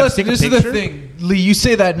your abs, take a this picture. is the thing, Lee. You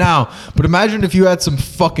say that now, but imagine if you had some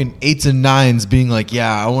fucking 8s and 9s being like,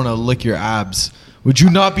 "Yeah, I want to lick your abs." Would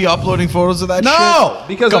you not be uploading photos of that shit? No,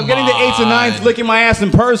 because I'm Come getting the 8s and 9s on. licking my ass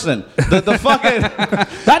in person. The fucking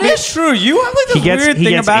That is true. You have like this weird he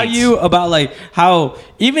thing gets about 8s. you about like how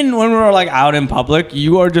even when we're like out in public,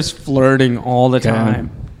 you are just flirting all the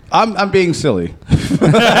time. I'm being silly.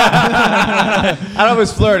 I don't know if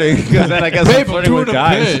it's flirting because then I guess I'm Babe, I'm flirting doing with a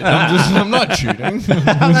guys. bit. I'm not cheating. I'm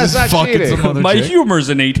That's just not fucking cheating. some other My chick. humor's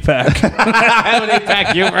an 8-pack. I have an 8-pack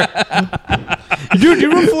humor. Dude, you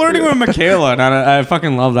were flirting with Michaela, and I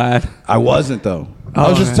fucking love that. I wasn't though. I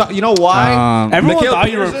was just you know why? Everyone Michaela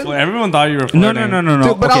thought you were. Peterson? Everyone thought you were No, flirting. no.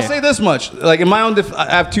 Dude, but Okay. I'll say this much: like in my own, I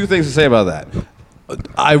have two things to say about that.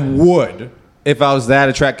 I would, if I was that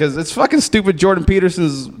attracted, because it's fucking stupid. Jordan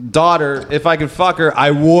Peterson's daughter. If I could fuck her,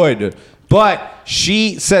 I would. But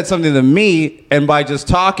she said something to me, and by just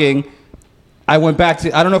talking, I went back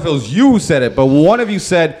to. I don't know if it was you who said it, but one of you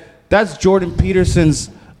said that's Jordan Peterson's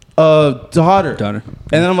daughter. And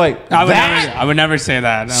then I'm like, I would never say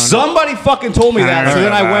that. No, no. Somebody fucking told me that. So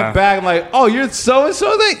then I Wow. went back. I'm like, oh, you're so and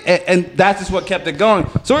so thing, and that's just what kept it going.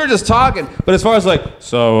 So we were just talking. But as far as like,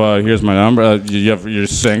 so here's my number. You're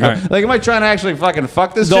single. All right. Like, am I trying to actually fucking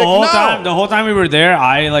fuck this The chick? whole No. time, the whole time we were there,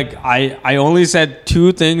 I only said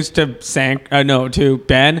two things to to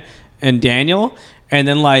Ben and Daniel, and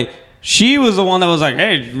then like she was the one that was like,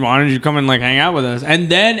 "Hey, why don't you come and like hang out with us?" And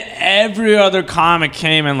then every other comic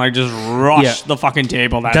came and like just rushed the fucking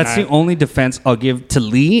table that That's night. the only defense I'll give to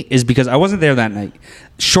Lee is because I wasn't there that night.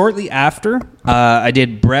 Shortly after, I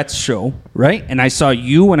did Brett's show, right? And I saw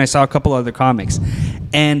you and I saw a couple other comics.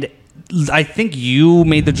 And I think you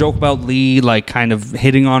made the joke about Lee, like, kind of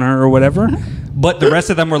hitting on her or whatever. But the rest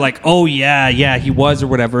of them were like, oh, yeah, he was or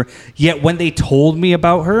whatever. Yet when they told me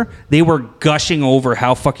about her, they were gushing over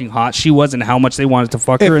how fucking hot she was and how much they wanted to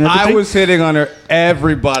fuck her and If everything. I was hitting on her,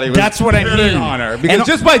 everybody was That's what I hitting mean. on her. Because And-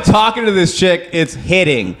 just by talking to this chick, it's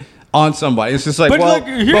hitting on somebody. It's just like, But well, look,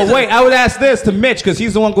 here's but the- wait, I would ask this to Mitch because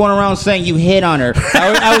he's the one going around saying you hit on her.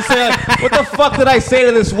 I would say, like, what the fuck did I say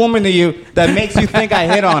to this woman to you that makes you think I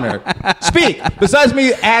hit on her? Speak. Besides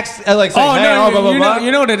me, ask like saying, Oh hey, no! blah, blah, you, blah. know,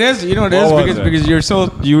 you know what it is. You know what it What is was because it?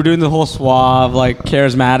 because you were doing the whole suave, like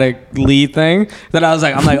charismatic Lee thing. That I was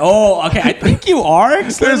like, oh, okay. I think you are.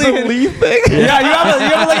 There's clearly- a leave thing. Yeah, you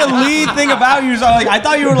have like a Lee thing about you. So like, I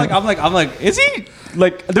thought you were like, I'm like, is he?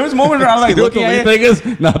 Like, there was a moment where I was like, You know what the looking at lead it.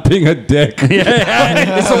 thing is? Not being a dick.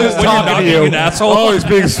 It's always talking to you. An asshole. Oh, he's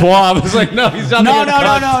being suave. It's like, no, he's not No, being a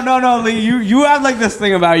cunt. no, Lee. You have like this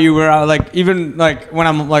thing about you where I was like, even like when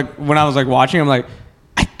I was like watching, I'm like,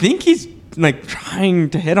 I think he's like trying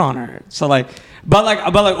to hit on her. So like, but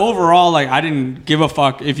overall, like I didn't give a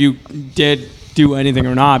fuck if you did do anything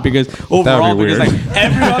or not because overall, weird. because like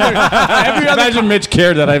every other Imagine Mitch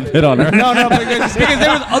cared that I hit on her. No, because there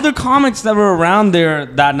was other comics that were around there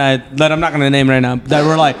that night that I'm not gonna name right now that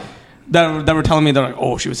were like that were telling me they're like,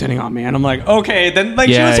 oh, she was hitting on me, and I'm like, okay, then like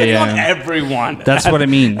she Yeah, was hitting yeah. on everyone. That's what I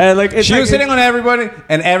mean. And, like it's She like, was hitting on everybody,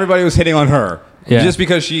 and everybody was hitting on her. Yeah. Just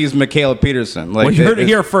because she's Michaela Peterson. Like, Well, you heard it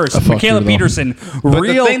here first. fucked Michaela her, though. Peterson, But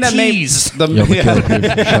real the thing that made tease. the, Yo, yeah. Michaela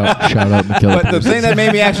Peterson. Shout out Michaela But the Peterson. thing that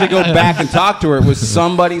made me actually go back and talk to her was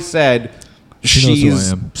somebody said She knows who I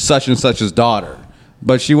she's am. such and such's daughter.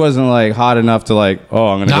 But she wasn't like hot enough to like, oh,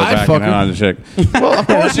 I'm gonna Nah, go I'd back fuck and hit her. on the chick. Well, of course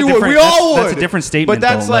That's a you would. We different- all would. that's a different statement, But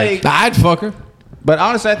that's though, like- like. I'd fuck her. But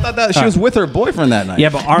honestly, I thought that she was with her boyfriend that night. Yeah,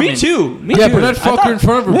 but Armin. me too. Yeah, but I'd fuck her in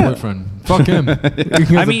front of her boyfriend. Fuck him.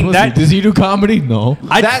 I mean, that- does he do comedy? No.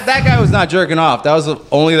 That guy was not jerking off. That was the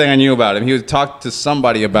only thing I knew about him. He would talk to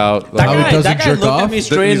somebody about. How he doesn't that guy jerk looked off? at me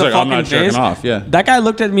straight He's in the like, I'm fucking not jerking face. off, yeah. That guy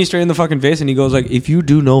looked at me straight in the fucking face and he goes like, if you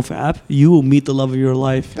do no fap, you will meet the love of your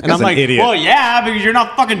life. And guy's I'm an like, idiot. well, yeah, because you're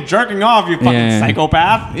not fucking jerking off, you fucking Yeah.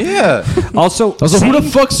 psychopath. Yeah. Also, I was like, who the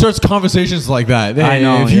saying- fuck starts conversations like that? I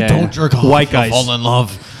know, If you yeah. don't jerk off, White you'll guys. fall in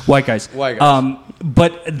love. White guys. White guys.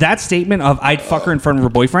 But that statement of I'd fuck her in front of her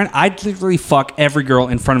boyfriend, I'd literally fuck every girl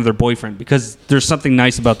in front of their boyfriend because there's something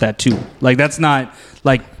nice about that too. Like that's not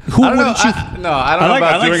like who I don't know. wouldn't you? I don't know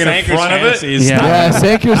about doing it in front of it. Yeah. Yeah,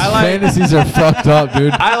 Sanker's I like- fantasies are fucked up,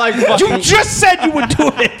 dude. I like fucking. You just said you would do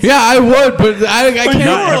it. Yeah, I would, but I can't. you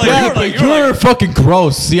were like- yeah, you were but like- you're fucking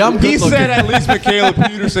gross. See, I'm good He looking. said at least Michaela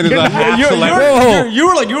Peterson is a half celebrity. You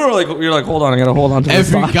were like, hold on, I gotta hold on to this.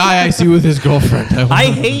 Every thought. guy I see with his girlfriend. I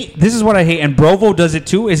hate. This is what I hate, and Brovo does it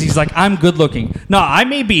too. Is he's like, I'm good looking. No, I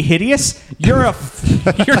may be hideous. You're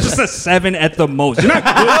just a 7 at the most. You're not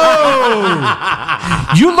good.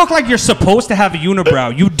 You look like you're supposed to have a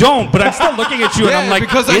unibrow. You don't, but I'm still looking at you and I'm like,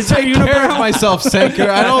 because I is there a take care of unibrow? myself, Sanker.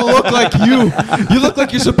 I don't look like you. You look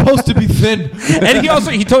like you're supposed to be thin. And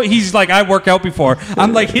he's like, I work out before.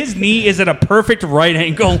 I'm like, his knee is at a perfect right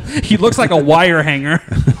angle. He looks like a wire hanger.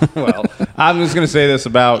 Well, I'm just gonna say this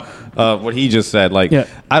about what he just said. Like, Yeah.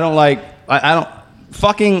 I don't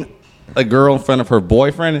fucking a girl in front of her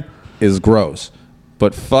boyfriend is gross,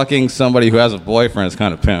 but fucking somebody who has a boyfriend is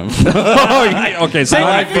kind of pimp. Okay, so I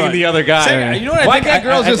like being the other guy. You know what? Why I think can't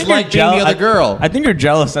girls I just think you're like being the other girl? I think you're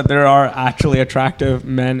jealous that there are actually attractive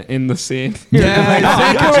men in the scene.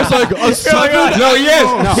 Sanker was like a sucker. No, he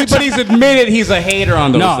is. But he's admitted he's a hater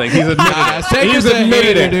on those No. things. He's admitted it. Sanker's He's a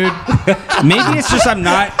admitted hater, it. dude. maybe it's just I'm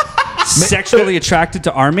not sexually attracted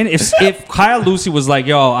to Armin. If Kyle Lucy was like,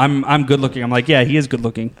 yo, I'm good looking, I'm like, yeah, he is good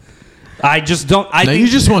looking. I just don't. I No, think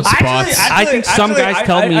you just want spots. I think some guys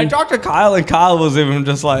tell me. I talked to Kyle, and Kyle was even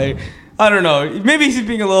just like, I don't know. Maybe he's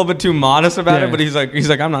being a little bit too modest about Yeah. it, but he's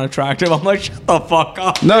like, I'm not attractive. I'm like, shut the fuck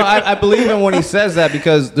up. No, I believe him when he says that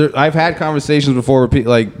because I've had conversations before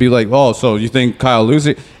where be like, oh, so you think Kyle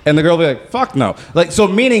Lucy? And the girl will be like, fuck no. Like, so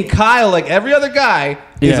meaning Kyle, like every other guy,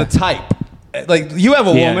 is Yeah. a type. Like, you have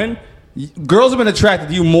a Yeah. woman. Girls have been attracted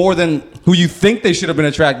to you more than who you think they should have been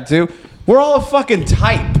attracted to. We're all a fucking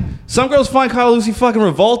type. Some girls find Kyle Lucy fucking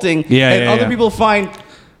revolting, Yeah, and yeah, other yeah. people find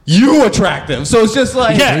you attractive. So it's just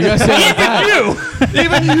like, Yeah.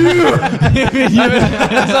 even you.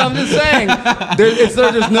 That's what I'm just saying.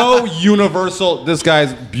 There's no universal, this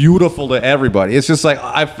guy's beautiful to everybody. It's just like,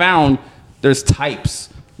 I found there's types.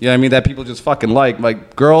 You know what I mean? That people just fucking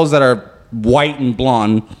like girls that are white and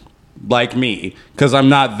blonde like me, because I'm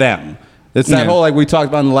not them. It's that Yeah. whole, like we talked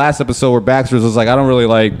about in the last episode where Baxter's was like, I don't really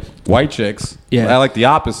like white chicks. Yeah. I like the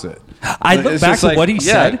opposite. I look It's back just at like, what he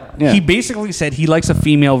said. yeah. He basically said he likes a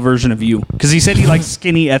female version of you because he said he likes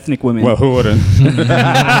skinny ethnic women. Well, who wouldn't?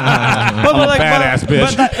 badass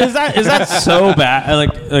bitch. But is that so bad?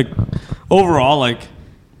 Like overall, like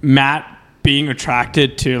Matt being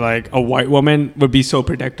attracted to like a white woman would be so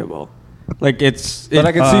predictable. Like it's. But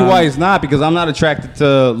I can see why he's not, because I'm not attracted to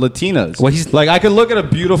Latinas. Well, he's- like, I could look at a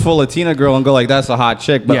beautiful Latina girl and go like, that's a hot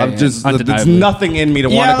chick, but Yeah, I'm yeah, just there's undeniably. nothing in me to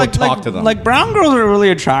want to go talk to them. Like brown girls are really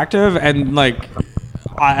attractive, and like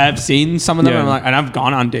I've seen some of them, Yeah. and I've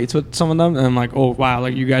gone on dates with some of them, and I'm like, oh wow,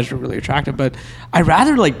 like you guys are really attractive. But I'd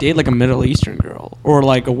rather like date like a Middle Eastern girl or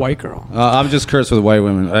like a white girl. I'm just cursed with white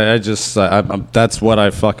women. I'm that's what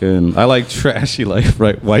I fucking. I like trashy, like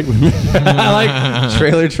white women. I like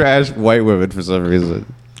trailer trash white women for some reason.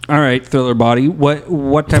 All right, Thriller Body.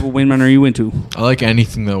 What type of women are you into? I like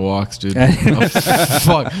anything that walks, dude. Oh,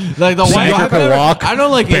 fuck. Like the Sanker white can walk. I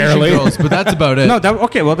don't like Asian girls, but that's about it. No,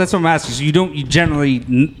 okay. Well, that's what I'm asking. So you Yours generally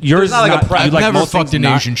is not like a you I've like never most fucked things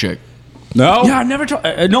an not- Asian chick. No. Yeah, I've never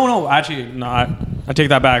tried. No, actually, no. I take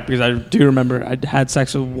that back because I do remember I had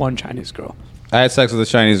sex with one Chinese girl. I had sex with a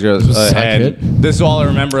Chinese girl. Was it And psychic? this is all I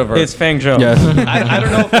remember of her. It's Fang Zhou. I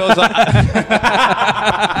don't know if it was.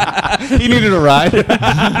 He needed a ride.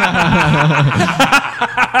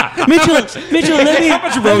 Mitchell, let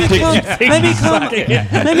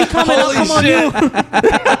me come and I'll come on you.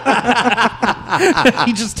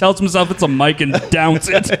 He just tells himself it's a mic and downs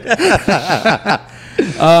it.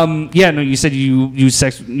 Yeah, no. You said you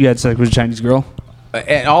had sex with a Chinese girl.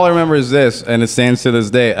 And all I remember is this, and it stands to this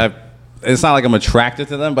day. It's not like I'm attracted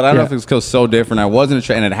to them, but I don't know if it's because so different. I wasn't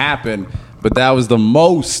attracted, and it happened, but that was the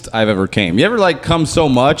most I've ever came. You ever like come so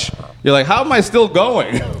much, you're like, how am I still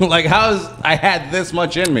going? Like, I had this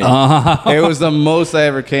much in me? It was the most I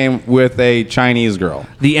ever came with a Chinese girl.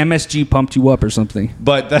 The MSG pumped you up or something.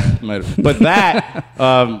 But that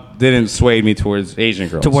didn't sway me towards Asian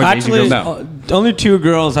girls. Towards Actually, Asian girls. only two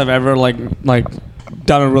girls have ever like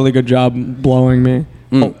done a really good job blowing me.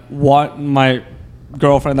 What my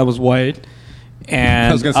girlfriend that was white, and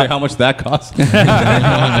I was gonna say how much that cost. and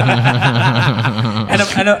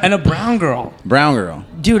a brown girl. Brown girl.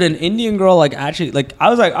 Dude, an Indian girl, like actually, like I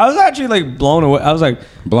was actually like blown away. I was like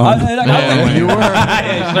Blown. you were.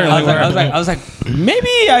 I was like,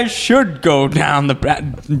 maybe I should go down the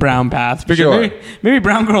brown path because Sure. maybe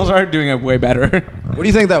brown girls are doing it way better. What do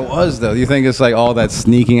you think that was, though? Do you think it's like all that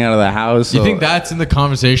sneaking out of the house? Do you think that's in the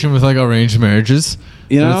conversation with like arranged marriages?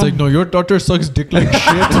 You And know? it's like, no, your daughter sucks dick like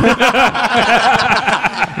shit.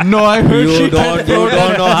 No, I heard You she don't know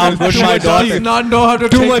how good my daughter does not know how to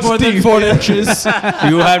take more than 4 inches.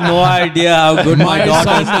 You have no idea how good my My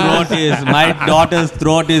daughter's son- throat is. My daughter's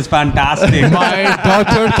throat is fantastic. My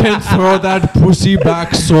daughter can throw that pussy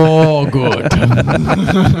back so good.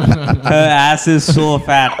 Her ass is so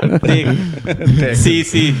fat, thick.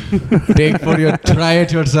 CC. Big for you. Try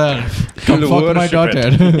it yourself. Come fuck my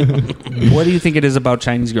daughter. What do you think it is about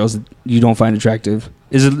Chinese girls that you don't find attractive?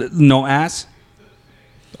 Is it no ass?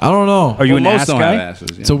 I don't know. Are you an most ass don't guy? have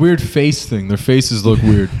asses, yeah. It's a weird face thing. Their faces look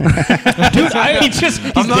weird. Dude,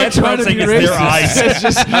 I'm not trying to be racist. It's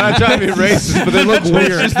just, I'm not trying to be racist, but they look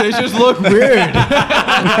weird. they just look weird.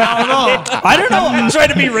 I don't know. I'm trying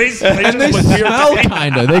to be racist. And they smell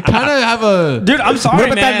kind of. They kind of have a. Dude, I'm sorry,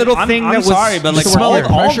 Remember man. that little thing I'm that was- sorry, but like They smell like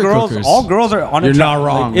all pressure girls, cookers. all girls are unattractive. You're not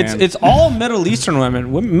wrong, Like, man. It's all Middle Eastern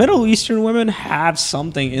women. Middle Eastern women have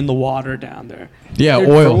something in the water down there. Yeah,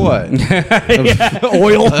 For oil. what?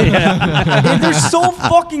 Oil. They're so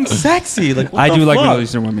fucking sexy. Like what I the do like fuck? Middle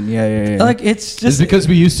Eastern women. Yeah. Like it's It's just because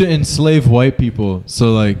we used to enslave white people.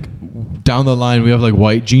 So like down the line, we have like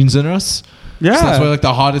white genes in us. yeah. So that's why like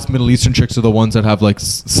the hottest Middle Eastern chicks are the ones that have like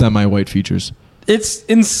semi-white features. It's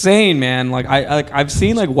insane, man. Like I've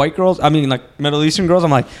seen like white girls. I mean, like Middle Eastern girls.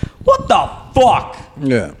 I'm like, what the fuck?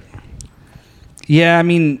 Yeah. Yeah, I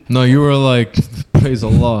mean, No, you were like, praise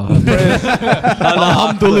Allah.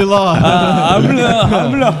 Alhamdulillah.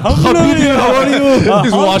 Habibi, how are you?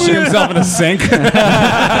 He's washing himself in a sink.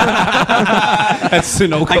 That's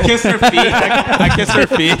Sunoco. I kiss her feet. I kiss her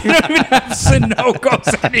feet. you don't even have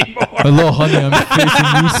Sunoco's anymore. Hello, honey, I'm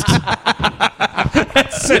facing east.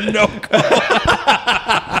 Sunoco.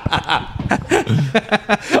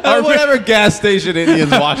 Or whatever gas station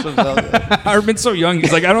Indians wash themselves in. Armin's so young.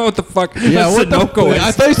 He's like, I don't know what the fuck Yeah, what the Sunoco fuck? I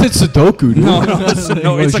is. thought you said Sudoku, dude.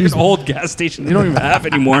 No, it's like Jeez. an old gas station. They don't even have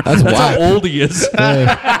anymore. That's whack. how old he is.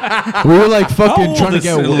 Yeah. We were like fucking old trying to is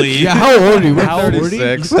get. Lee? Yeah, how old are you? How old?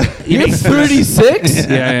 36. You're 36?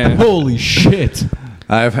 Yeah. Holy shit.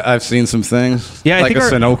 I've seen some things. Yeah, I like think a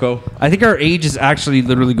our- Sunoco. I think our ages actually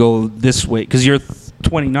literally go this way because you're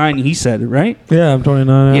 29. He said it, right? Yeah, I'm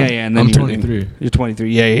 29. Yeah, and then I'm you're 23. You're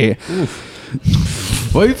 23. Yeah.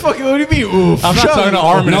 What do you mean? Oof. I'm not talking to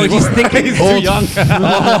Armin. No, he's thinking he's too young. You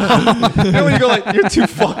know when you go like, you're too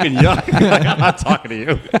fucking young. Like, I'm not talking to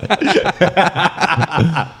you.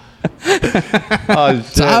 Oh, shit.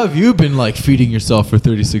 So how have you been like feeding yourself for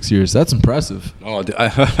 36 years? That's impressive. Oh, dude, I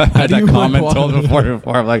had do you that comment like told before.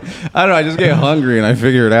 I'm like, I don't know. I just get hungry and I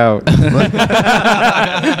figure it out.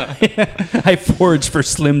 I forage for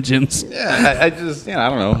Slim Jims. Yeah, I just, I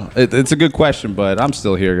don't know. It's a good question, but I'm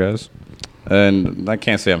still here, guys. And I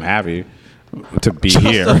can't say I'm happy to be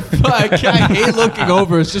here. I hate looking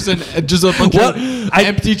over. It's just a bunch of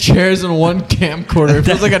empty chairs and one camcorder. It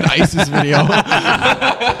feels like an ISIS video. But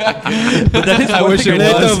that is I wish it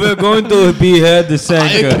was. We're going to behead the I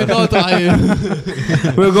Sanka. cannot.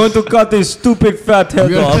 We're going to cut his stupid fat head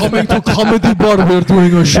We are coming to Comedy Bar. We're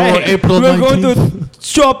doing a show on April 19th. We're going to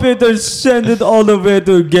chop it and send it all the way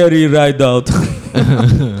to Gary Rideout.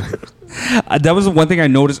 That was the one thing I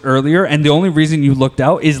noticed earlier, and the only reason you looked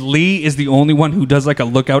out is Lee is the only one who does like a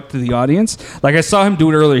look out to the audience. Like I saw him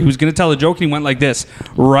do it earlier. He was going to tell a joke, and he went like this,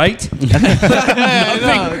 right? Because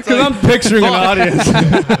I'm picturing an audience.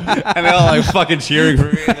 And they're all like fucking cheering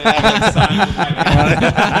for me. And they have,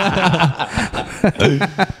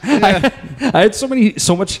 like, I had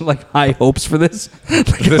so much like high hopes for this. Like,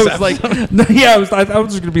 This I was like, yeah, I thought it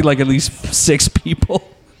was going to be like at least 6 people.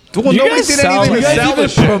 well, nobody did anything to sell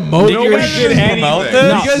this shit. promote Nobody your did shit? anything.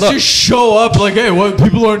 You guys just show up like, hey, what?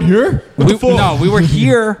 People aren't here? We were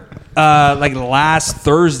here like last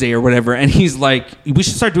Thursday or whatever, and he's like, we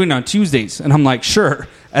should start doing it on Tuesdays, and I'm like, sure.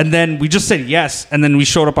 And then we just said yes, and then we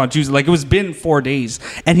showed up on Tuesday. Like it was been 4 days,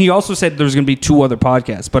 and he also said there was going to be 2 other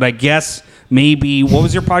podcasts, but I guess maybe what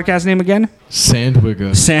was your podcast name again?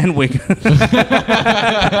 Sandwigger. Sandwig. You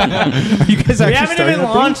guys actually haven't started even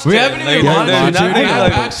that launched We it. haven't Like, even launched they're it. not- Dude.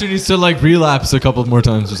 like- Baxter needs to like relapse a couple more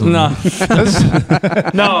times or something. No.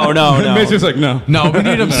 Mitch was like, no. No, we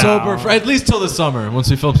need him sober for at least till the summer once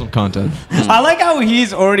we film some content. I like how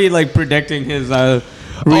he's already like predicting his I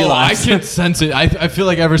relapse. can sense it. I feel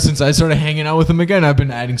like ever since I started hanging out with him again, I've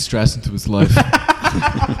been adding stress into his life.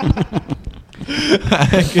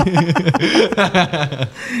 I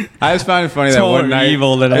just found it funny that So one night.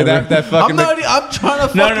 evil that ever. that fucking. I'm trying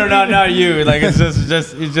to. No, not you. Like it's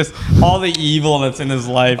just all the evil that's in his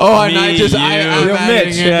life. Oh, Me, and I just you. I'm Yo, adding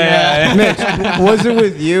Mitch, it, yeah. Mitch, was it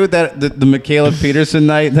with you that the Michaela Peterson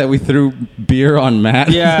night that we threw beer on Matt?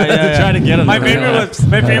 Yeah. try to get him My there.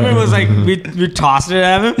 favorite was like we tossed it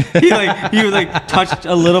at him. He would like touch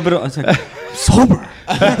a little bit. I was like, sober.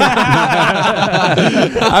 I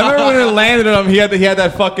remember when it landed on him, he had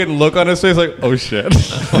that fucking look on his face like, oh shit.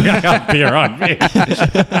 I got beer on me.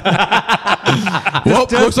 Well,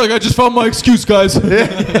 looks like I just found my excuse, guys.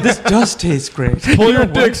 This does taste great. Pull your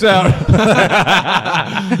dicks out.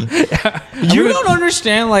 You don't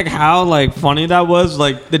understand like how like funny that was,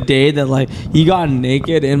 like the day that like he got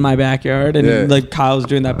naked in my backyard and like Kyle was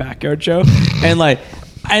doing that backyard show and like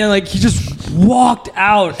he just walked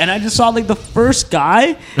out and I just saw like the first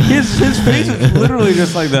guy, his face was literally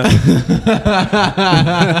just like that.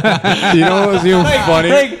 You know what was even funny?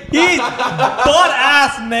 Like he butt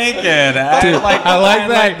ass naked. Dude, I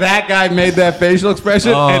like that guy made that facial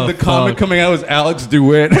expression and the comment coming out was Alex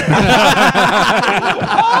DeWitt. Don't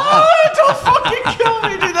fucking kill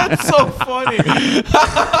me, dude. That's so funny.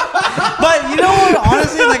 But you know what?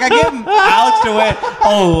 Honestly, like I give Alex DeWitt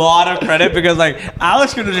a lot of credit because like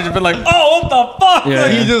Alex could have just been like, "Oh, what the fuck?" Yeah,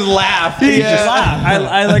 Like, he just laughed. He just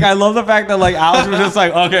laughed. I love the fact that like Alex was just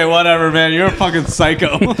like, "Okay, whatever, man. You're a fucking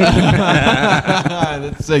psycho."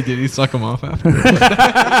 That's sick. Did he suck him off after?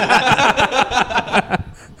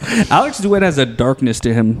 Alex DeWitt has a darkness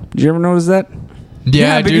to him. Did you ever notice that?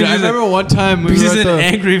 Yeah, because dude. I he's remember one time we He's were an at the...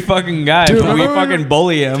 angry fucking guy. Dude, but we remember- fucking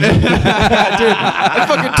bully him. Dude, I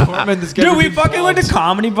fucking torment this guy. Dude, with we these fucking went to dogs.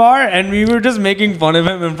 comedy bar and we were just making fun of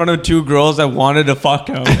him in front of two girls that wanted to fuck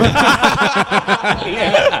him.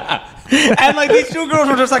 And like these two girls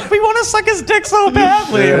were just like, we want to suck his dick so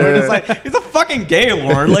badly. And we're just like, he's a fucking gay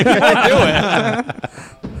lord. Like, you can't do it.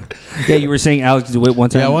 Yeah, you were saying Alex DeWitt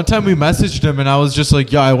one time. Yeah, one time we messaged him and I was just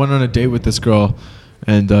like, yeah, I went on a date with this girl.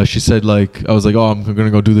 And she said, like, I was like, oh, I'm going to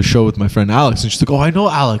go do the show with my friend Alex. And she's like, oh, I know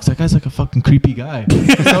Alex. That guy's like a fucking creepy guy.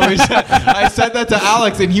 So I said that to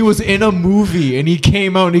Alex, and he was in a movie. And he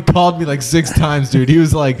came out and he called me like 6 times, dude. He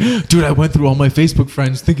was like, dude, I went through all my Facebook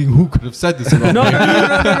friends thinking who could have said this about me.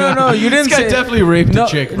 No. You didn't This guy say definitely raped a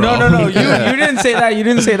chick, bro. No. You didn't say that. You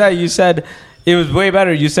didn't say that. You said it was way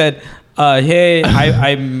better. You said, hey,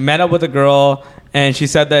 I met up with a girl. And she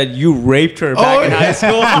said that you raped her back in high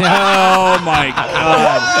school. Oh my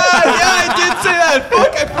god. Yeah, I did say that.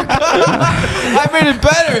 Fuck, I forgot. I made it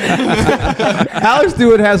better. Alex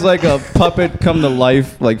DeWitt has like a puppet come to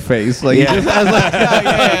life like face. Like he just has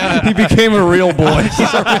like he became a real boy. He's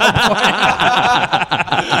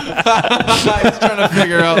trying to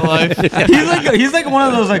figure out life. He's like one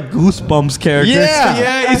of those like Goosebumps characters.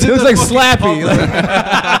 Yeah, he's It in was the like fucking Slappy.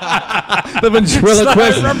 The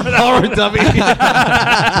ventriloquist horror dummy.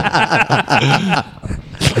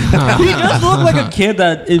 He does look like a kid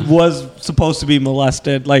that it was supposed to be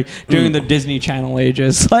molested, like during the Disney Channel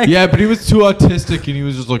ages. Like, Yeah, but he was too autistic, and he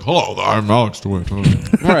was just like, "Hello, I'm Alex DeWitt."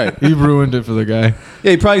 Right. He ruined it for the guy.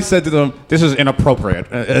 Yeah, he probably said to them, "This is inappropriate.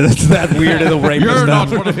 It's that weird in the rape." You're not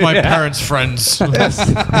one of my parents' friends. some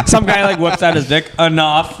guy like whips out his dick.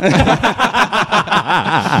 Enough.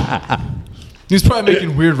 He's probably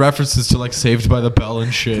making weird references to like Saved by the Bell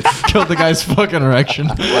and shit. Killed the guy's fucking erection.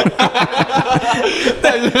 The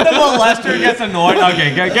molester gets annoyed.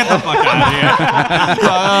 Okay, get the fuck out of here.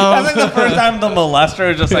 That's like the first time the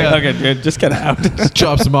molester is just like, Yeah. okay, dude, just get out. Just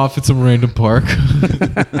chops him off at some random park.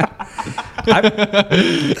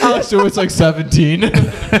 Alex DeWitt's like 17. I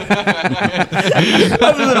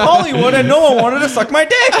was in Hollywood and no one wanted to suck my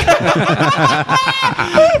dick.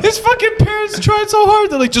 His fucking parents tried so hard.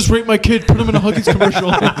 They're like, just rape my kid, put him in a Huggies commercial.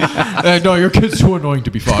 No, your kid's too annoying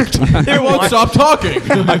to be fucked. He won't stop talking.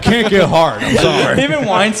 I can't get hard. I'm sorry. Even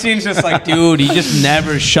Weinstein's just like, dude, he just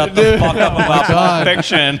never shut the fuck up about God. Pulp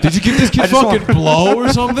Fiction. Did you give this kid fucking blow or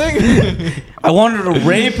something? I wanted to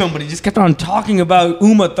rape him, but he just kept on talking about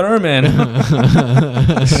Uma Thurman.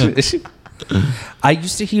 I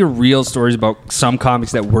used to hear real stories about some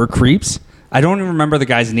comics that were creeps. I don't even remember the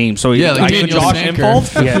guy's name. So Yeah, like I Daniel Josh Sanker.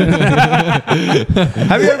 Infold. Yeah.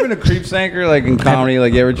 Have you ever been a creep sanker like in comedy?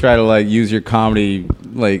 Like you ever try to like use your comedy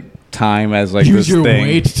like time as like Use this your thing?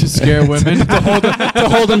 weight to scare women. to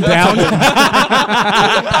hold them down.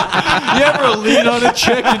 You ever lean on a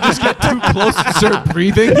chick and just get too close and start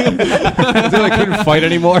breathing? Until I couldn't fight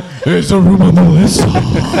anymore. There's a room on the list.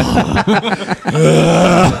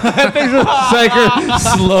 Sanker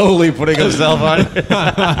slowly putting himself on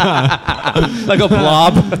like a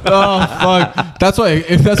blob. Oh fuck! That's why.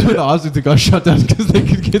 If that's why the Ozzy got shut down, because they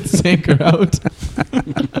could get Sanker out.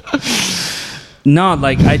 No,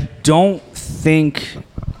 like I don't think.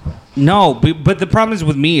 No, but the problem is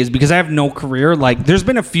with me is because I have no career. Like, there's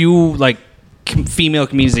been a few like female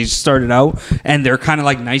comedians, they started out and they're kind of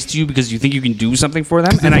like nice to you because you think you can do something for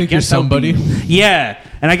them. And I think you're guess that would somebody. yeah.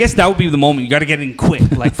 And I guess that would be the moment. You got to get in quick.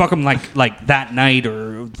 Like, fuck them like that night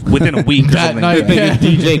or within a week or That something. night, yeah.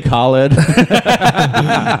 DJ Khaled.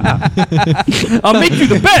 I'll make you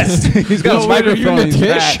the best. He's got a microphone in his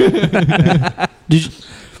back.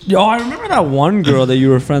 Yo, I remember that one girl that you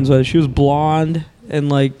were friends with. She was blonde and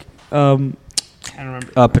like, I can't remember.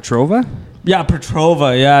 Petrova? Yeah,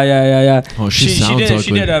 Petrova. Yeah. Oh, she sounds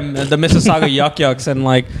She ugly. did the Mississauga Yuck Yucks and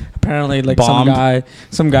like apparently like Bombed.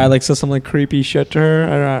 some guy like said some like creepy shit to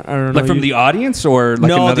her. I don't know. Like from the audience or like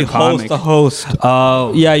no, another the comic? host.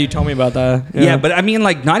 Oh. Yeah, you told me about that. Yeah, but I mean,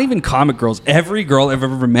 like, not even comic girls. Every girl I've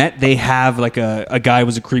ever met, they have like a guy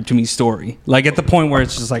was a creep to me story. Like at the point where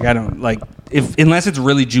it's just like I don't like unless it's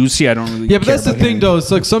really juicy, I don't really. Yeah, but care that's the about thing, him. though.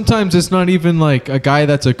 It's like sometimes it's not even like a guy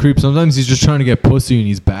that's a creep. Sometimes he's just trying to get pussy and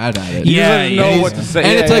he's bad at it. Yeah, doesn't know yeah. what to say.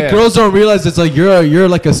 And it's like girls don't realize it's like you're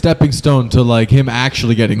like a stepping stone to like him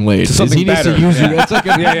actually getting laid. To something He needs better. to use you. It's like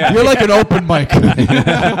you're like an open mic.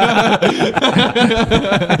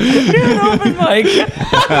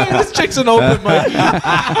 This chick's an open mic.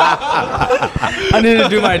 I need to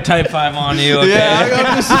do my type 5 on you. Okay? Yeah,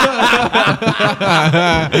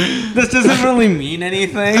 This doesn't really mean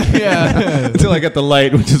anything. yeah. Until I get the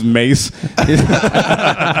light, which is mace.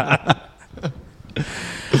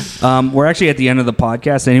 We're actually at the end of the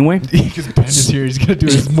podcast anyway. Because Ben is here, he's gonna do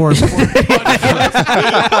his more important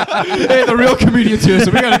podcast. Hey, the real comedian's here,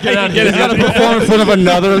 so we gotta get out of here. He's got to perform in front of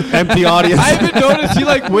another empty audience. I even noticed he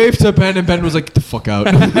like waved to Ben, and Ben was like, "Get the fuck out."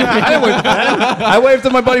 I didn't wave to Ben. I waved to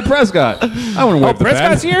my buddy Prescott. I want to wave to Ben.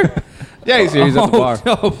 Prescott's here? Yeah, he's here. He's at the bar.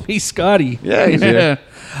 Oh, he's Scotty. Yeah, he's here.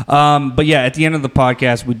 But yeah, at the end of the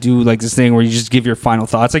podcast, we do like this thing where you just give your final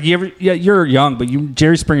thoughts. Like you're young, but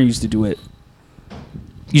Jerry Springer used to do it.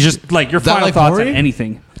 You just like your that final like thoughts Maury? on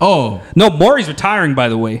anything. Oh, No, Maury's retiring, by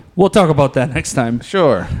the way. We'll talk about that next time.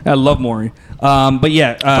 Sure. I love Maury. But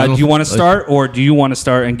yeah, do you want to start or do you want to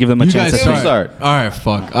start and give them a you chance guys to start. All right,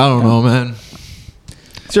 fuck. I don't know, man.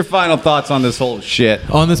 What's your final thoughts on this whole shit?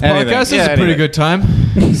 On this Anything. podcast, it's Yeah, a pretty anything. good time.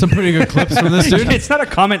 Some pretty good clips from this dude. It's not a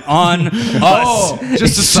comment on us. Oh,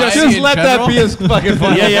 just society Just in let general? that be as fucking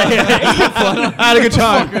fun. Yeah. I had a good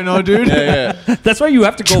time. Fucking no, dude. Yeah. That's why you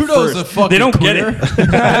have to go Trudeau's first. a fucking They don't queer. get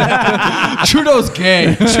it. Trudeau's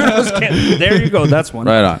gay. Trudeau's can't. There you go. That's one.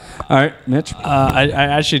 Right on. All right, Mitch. I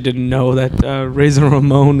actually didn't know that Razor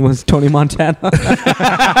Ramon was Tony Montana.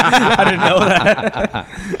 I didn't know that.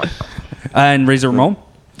 And Razor Ramon.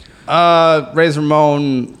 Razor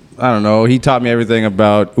Ramon, I don't know. He taught me everything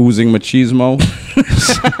about oozing machismo.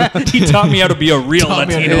 He taught me how to be a real Taught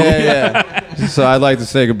me how to Latino. Yeah. So I'd like to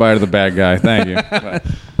say goodbye to the bad guy. Thank you. Bye.